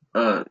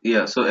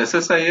 Yeah, so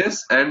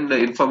SSIS and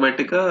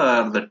Informatica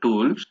are the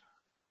tools.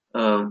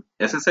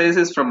 SSIS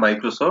is from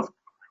Microsoft.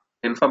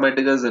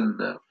 Informatica is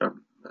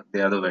from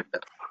the other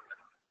vendor.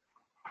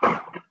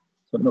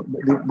 So no,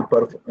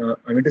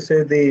 I mean to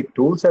say the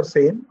tools are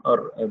same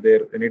or are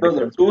there any No,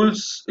 the difference?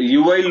 tools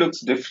UI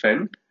looks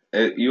different.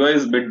 UI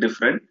is a bit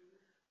different,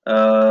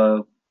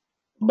 but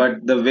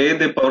the way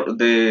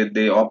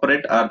they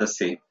operate are the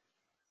same.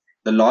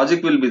 The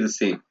logic will be the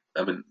same.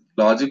 I mean,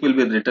 logic will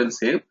be written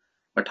same,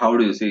 but how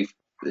do you see?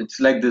 It's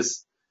like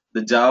this.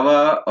 the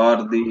Java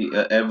or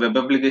the a web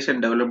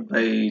application developed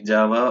by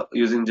Java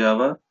using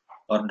Java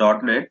or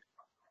 .NET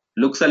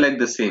looks like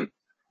the same,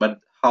 but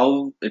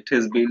how it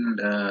has been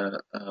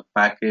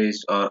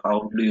packaged or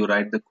how do you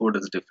write the code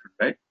is different,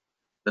 right?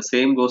 The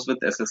same goes with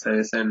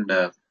SSIS and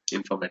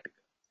Informatica.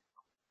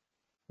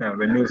 Yeah,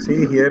 when you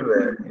see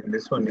here in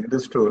this one, in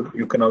this tool,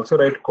 you can also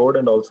write code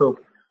and also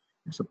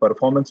so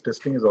performance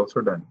testing is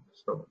also done.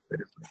 So there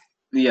is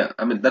Yeah,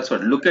 I mean that's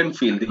what look and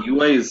feel. The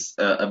UI is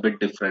a bit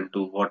different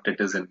to what it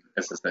is in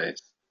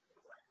SSIS.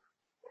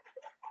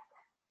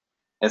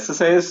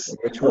 SSIS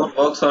which more one?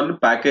 works on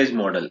package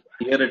model.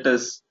 Here it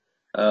is,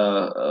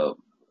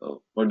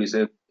 what do you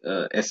say,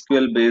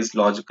 SQL based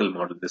logical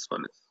model. This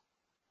one is.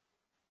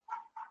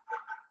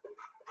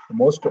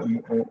 Most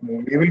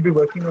we will be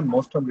working on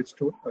most on which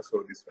tool?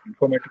 So this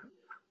Informatica.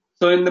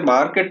 So in the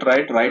market,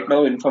 right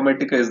now,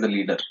 Informatica is the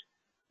leader.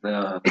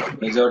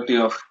 Majority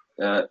of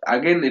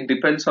again, it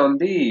depends on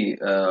the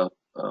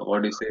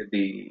what do you say,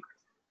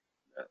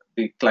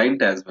 the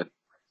client as well.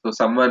 So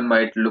someone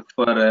might look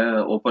for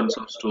a open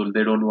source tool.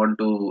 They don't want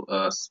to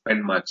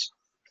spend much.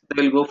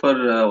 They will go for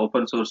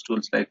open source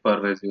tools like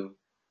Pervasive.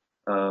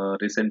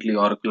 Recently,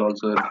 Oracle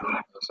also.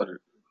 Sorry,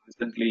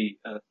 recently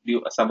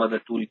some other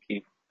tool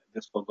came. I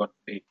just forgot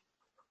the name.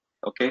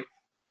 Okay.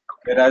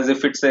 Whereas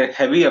if it's a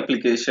heavy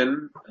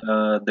application,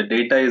 the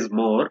data is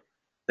more,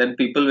 then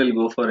people will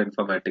go for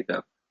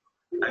Informatica.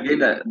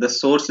 Again, the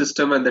source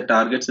system and the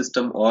target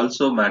system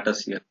also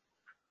matters here.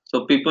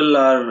 So people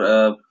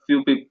are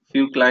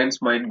few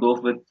clients might go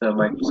with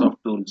Microsoft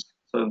tools.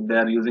 So if they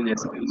are using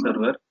SQL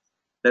Server,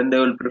 then they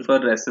will prefer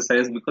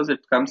SSIS because it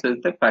comes as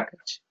a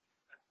package.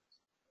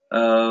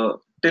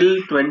 Till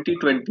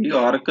 2020,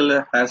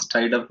 Oracle has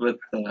tied up with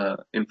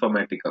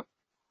Informatica.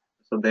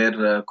 So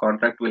their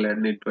contract will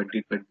end in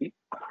 2020.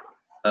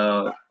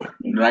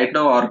 Right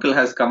now, Oracle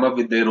has come up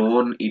with their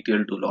own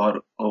ETL tool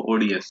or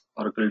ODS,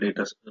 Oracle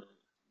Data Integrator.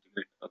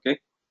 Okay,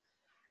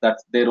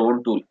 that's their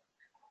own tool.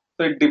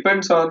 So it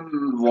depends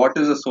on what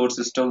is the source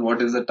system,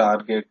 what is the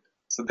target.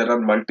 So there are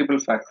multiple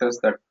factors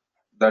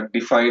that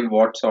define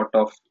what sort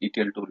of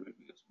ETL tool we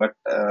use. But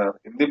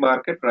in the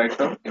market right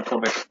now,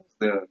 Informatica is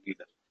the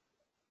leader.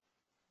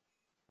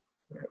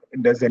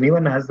 Does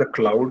anyone has the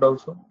cloud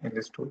also in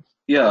this tool?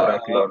 Yeah,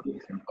 Oracle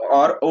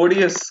or or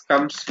ODS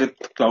comes with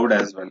cloud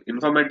as well.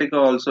 Informatica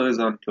also is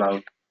on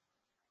cloud.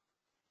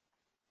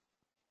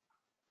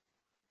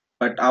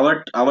 But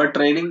our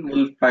training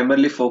will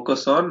primarily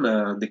focus on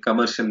the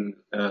commercial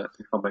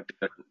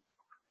Informatica tool.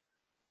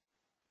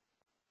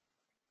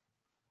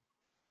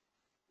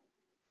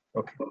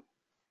 okay.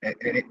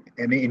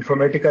 Any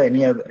Informatica,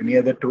 any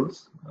other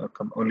tools?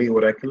 Only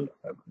Oracle.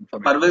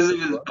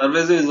 Informatica.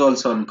 Pervasive is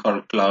also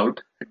on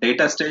cloud.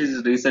 Data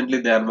stage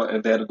recently they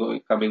are going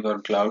coming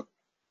on cloud.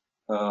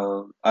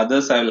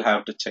 Others I will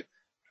have to check.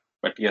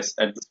 But yes,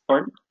 at this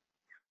point,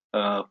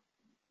 uh,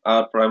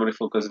 our primary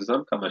focus is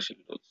on commercial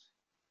tools.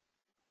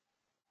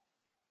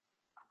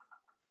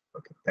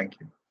 Okay, thank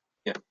you.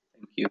 Yeah,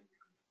 thank you.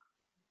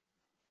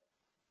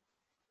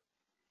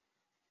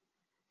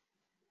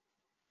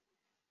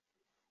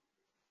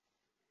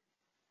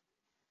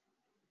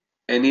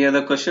 Any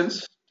other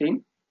questions,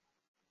 team?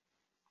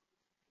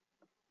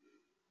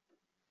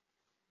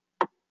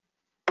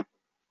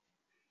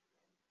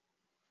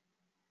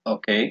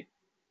 Okay.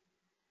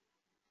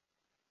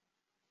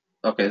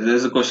 Okay,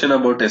 there's a question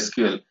about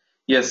SQL.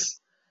 Yes.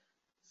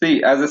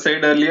 See, as I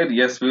said earlier,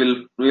 yes,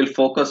 we'll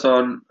focus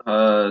on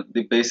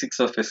the basics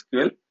of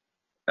SQL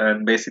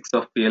and basics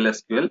of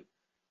PLSQL.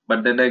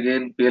 But then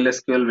again,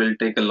 PLSQL will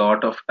take a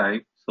lot of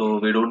time, so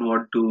we don't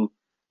want to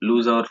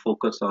lose our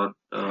focus on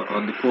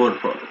the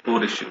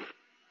core issue.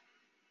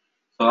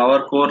 So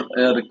our core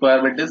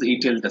requirement is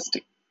ETL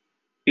testing.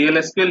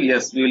 PLSQL,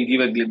 yes, we will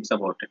give a glimpse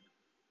about it.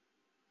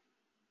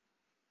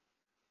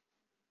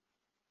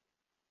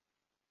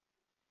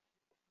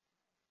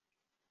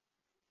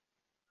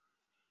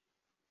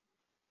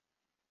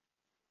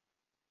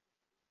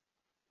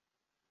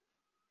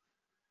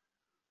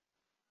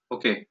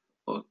 Okay.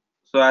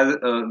 So as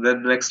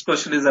the next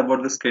question is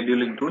about the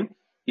scheduling tool.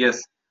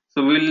 Yes.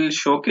 So we'll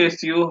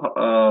showcase you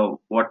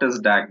what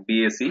is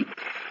DAC.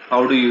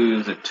 How do you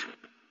use it?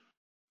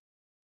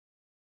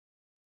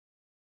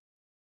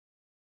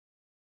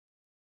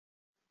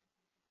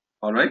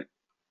 All right.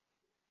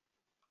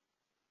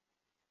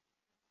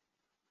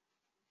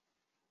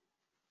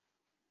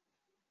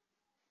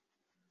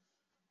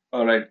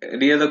 All right.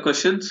 Any other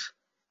questions?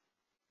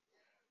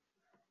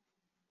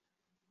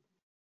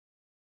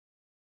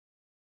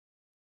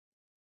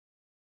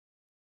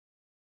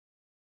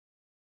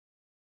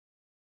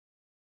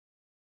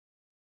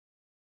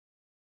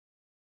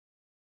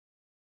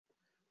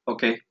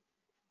 Okay.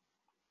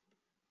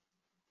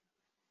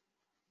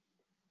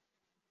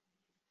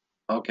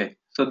 Okay.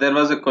 So there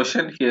was a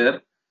question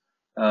here.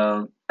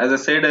 As I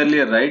said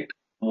earlier, right?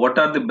 What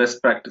are the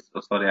best practices?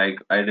 Oh, sorry,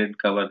 I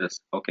didn't cover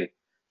this. Okay.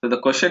 So the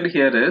question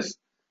here is,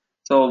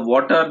 so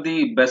what are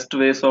the best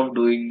ways of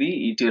doing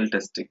the ETL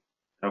testing?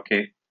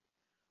 Okay.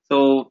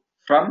 So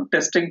from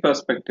testing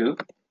perspective,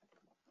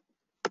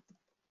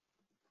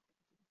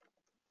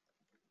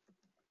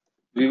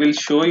 we will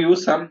show you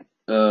some,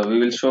 we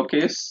will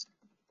showcase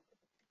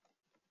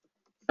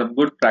some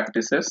good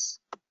practices,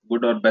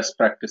 good or best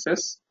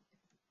practices.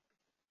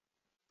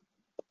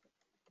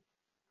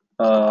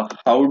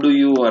 How do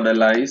you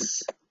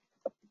analyze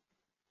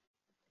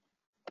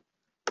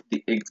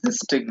the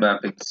existing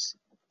mappings?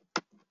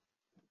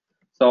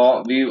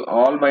 So we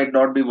all might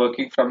not be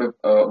working on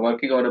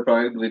a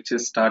project which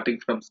is starting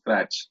from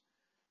scratch.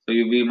 So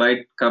we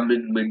might come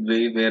in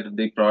midway where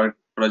the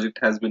project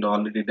has been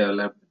already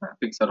developed,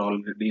 mappings are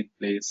already in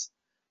place.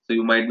 So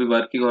you might be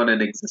working on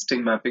an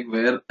existing mapping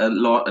where a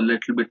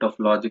little bit of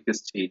logic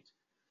is changed.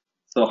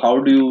 So how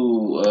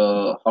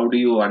do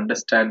you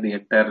understand the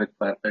entire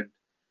requirement?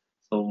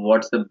 So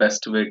what's the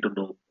best way to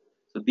know?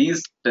 So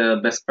these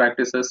best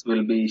practices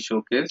will be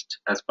showcased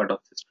as part of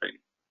this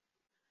training.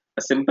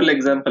 A simple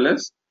example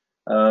is,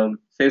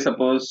 say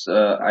suppose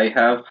I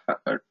have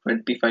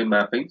 25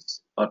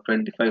 mappings or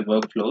 25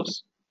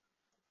 workflows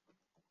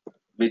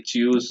which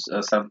use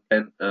some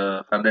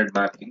 100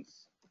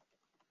 mappings.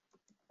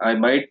 I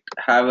might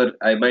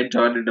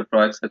join in a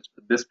project such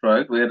this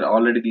project where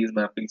already these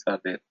mappings are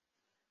there.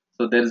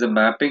 So there is a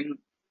mapping,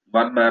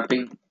 one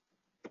mapping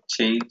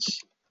change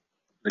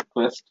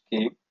request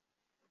came.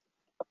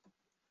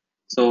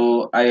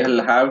 So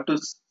I'll have to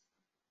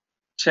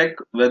check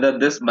whether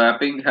this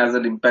mapping has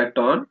an impact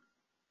on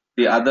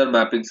the other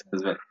mappings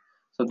as well.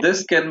 So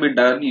this can be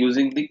done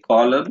using the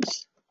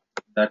columns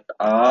that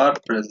are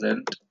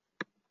present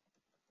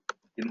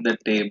in the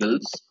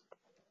tables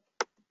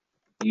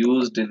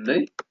used in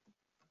the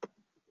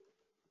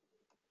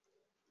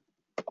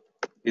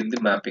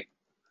mapping.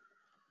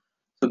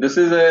 So this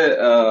is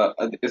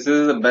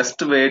the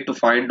best way to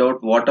find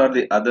out what are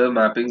the other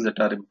mappings that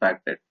are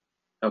impacted.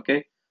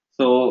 Okay.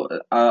 So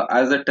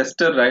as a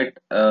tester, right,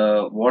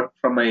 what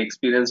from my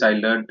experience I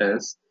learned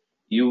is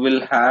you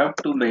will have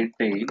to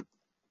maintain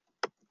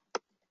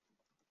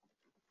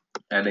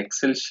an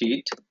Excel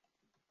sheet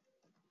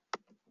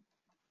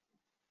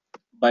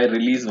by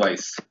release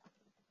wise.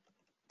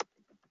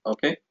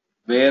 Okay,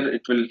 where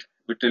it will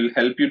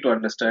help you to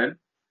understand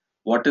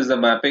what is the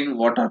mapping,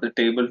 what are the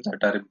tables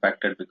that are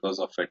impacted because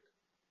of it.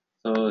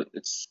 So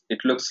it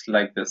looks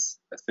like this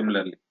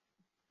similarly.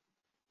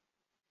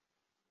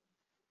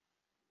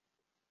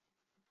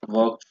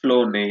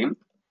 Workflow name,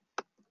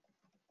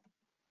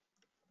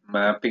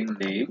 mapping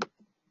name,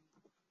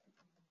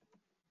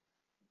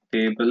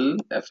 table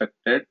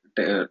affected,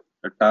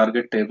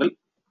 target table,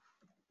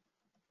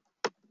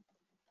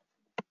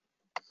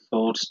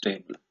 source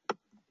table,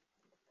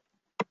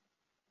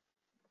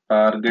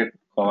 target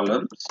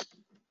columns,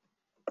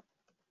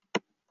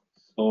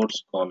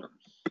 source columns,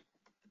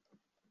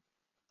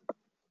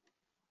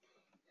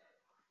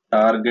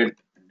 target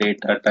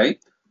data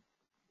type,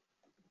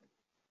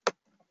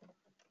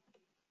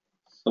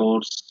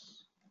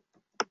 source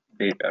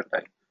data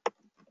type.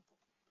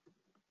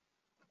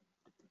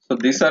 So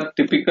these are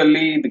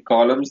typically the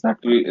columns that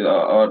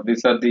or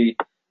these are the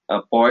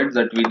points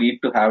that we need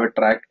to have a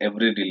track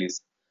every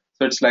release.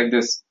 So it's like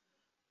this.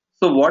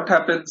 So what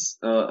happens,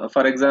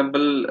 for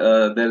example,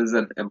 there is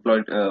an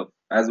employee,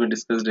 as we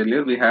discussed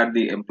earlier, we had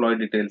the employee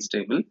details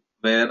table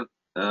where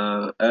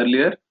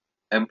earlier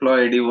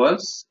employee ID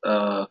was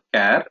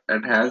char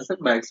and has a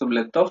maximum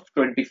length of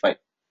 25.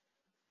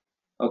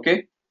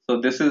 Okay,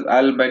 so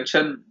I'll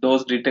mention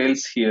those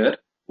details here.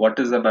 What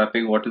is the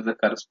mapping? What is the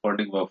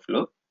corresponding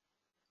workflow?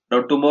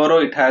 Now tomorrow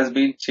it has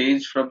been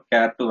changed from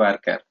char to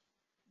varchar.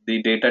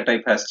 The data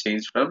type has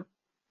changed from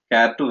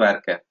char to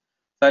varchar.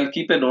 So I'll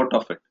keep a note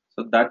of it.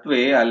 So that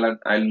way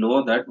I'll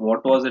know that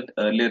what was it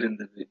earlier in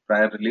the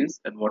prior release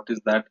and what is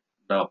that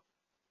now.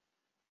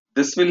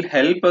 This will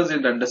help us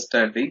in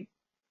understanding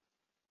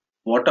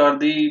what are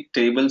the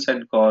tables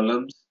and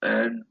columns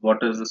and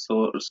what is the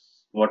source,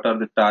 what are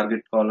the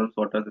target columns,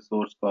 what are the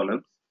source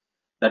columns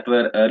that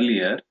were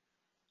earlier.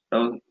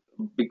 Now,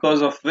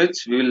 because of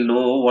which we will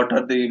know what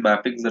are the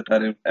mappings that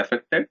are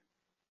affected,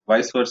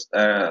 vice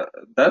versa.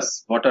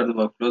 Thus, what are the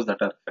workflows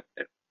that are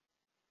affected.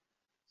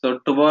 So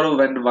tomorrow,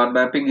 when one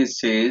mapping is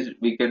changed,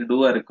 we can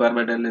do a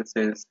requirement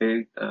analysis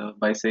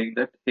by saying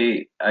that,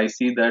 hey, I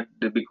see that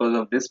because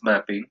of this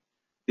mapping,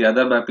 the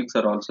other mappings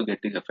are also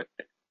getting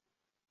affected,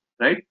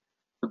 right?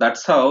 So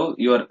that's how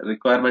your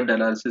requirement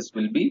analysis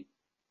will be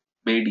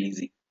made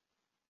easy.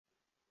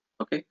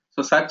 Okay,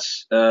 so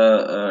such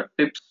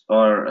tips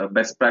or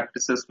best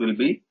practices will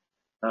be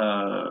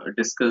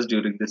discussed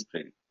during this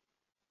training.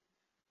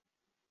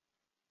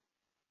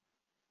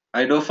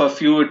 I know for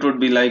few it would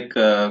be like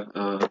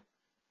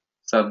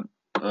some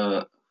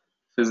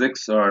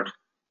physics or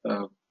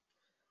uh,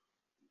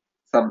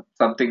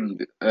 something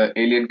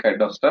alien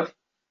kind of stuff,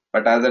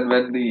 but as and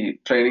when the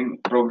training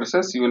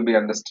progresses, you will be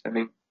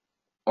understanding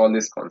all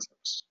these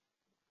concepts.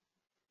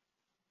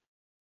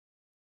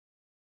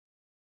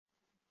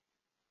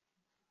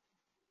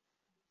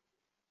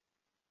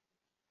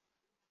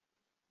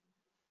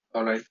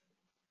 All right.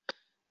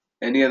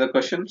 Any other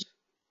questions?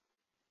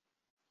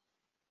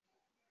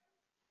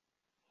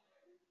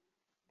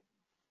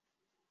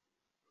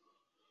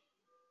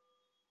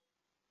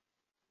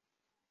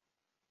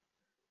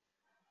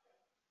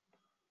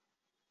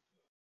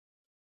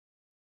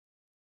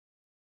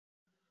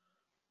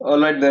 All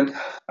right then.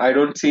 I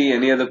don't see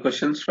any other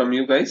questions from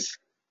you guys,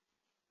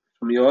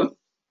 from you all.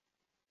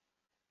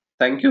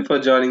 Thank you for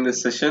joining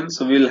this session.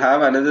 So we'll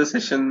have another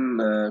session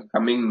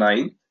coming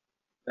 9th.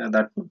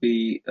 That would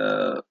be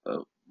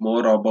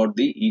more about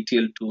the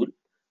ETL tool.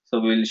 So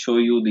we'll show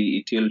you the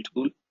ETL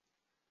tool,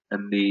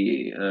 and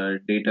the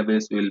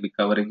database we'll be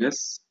covering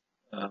is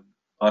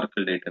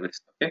Oracle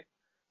database. Okay.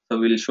 So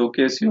we'll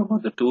showcase you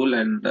about the tool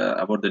and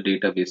about the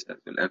database as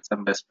well, and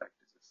some best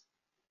practices.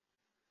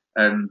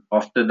 And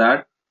after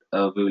that,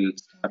 we will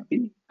start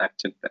the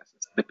actual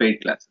classes, the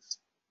paid classes.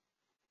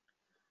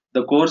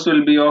 The course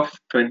will be of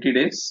 20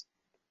 days.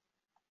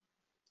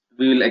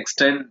 We will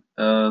extend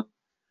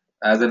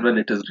as and when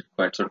it is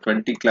required. So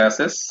 20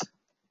 classes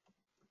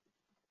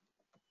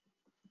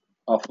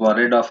of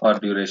 1.5 hour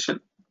duration.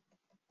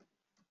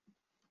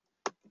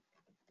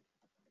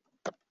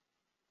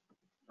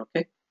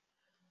 Okay.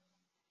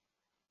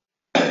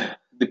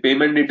 The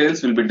payment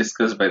details will be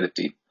discussed by the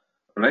team.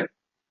 All right.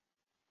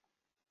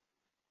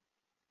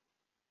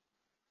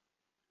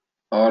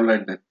 All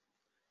right then.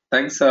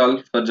 Thanks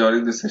all for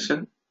joining the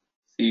session.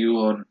 See you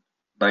on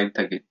 9th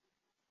again.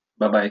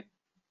 Bye bye.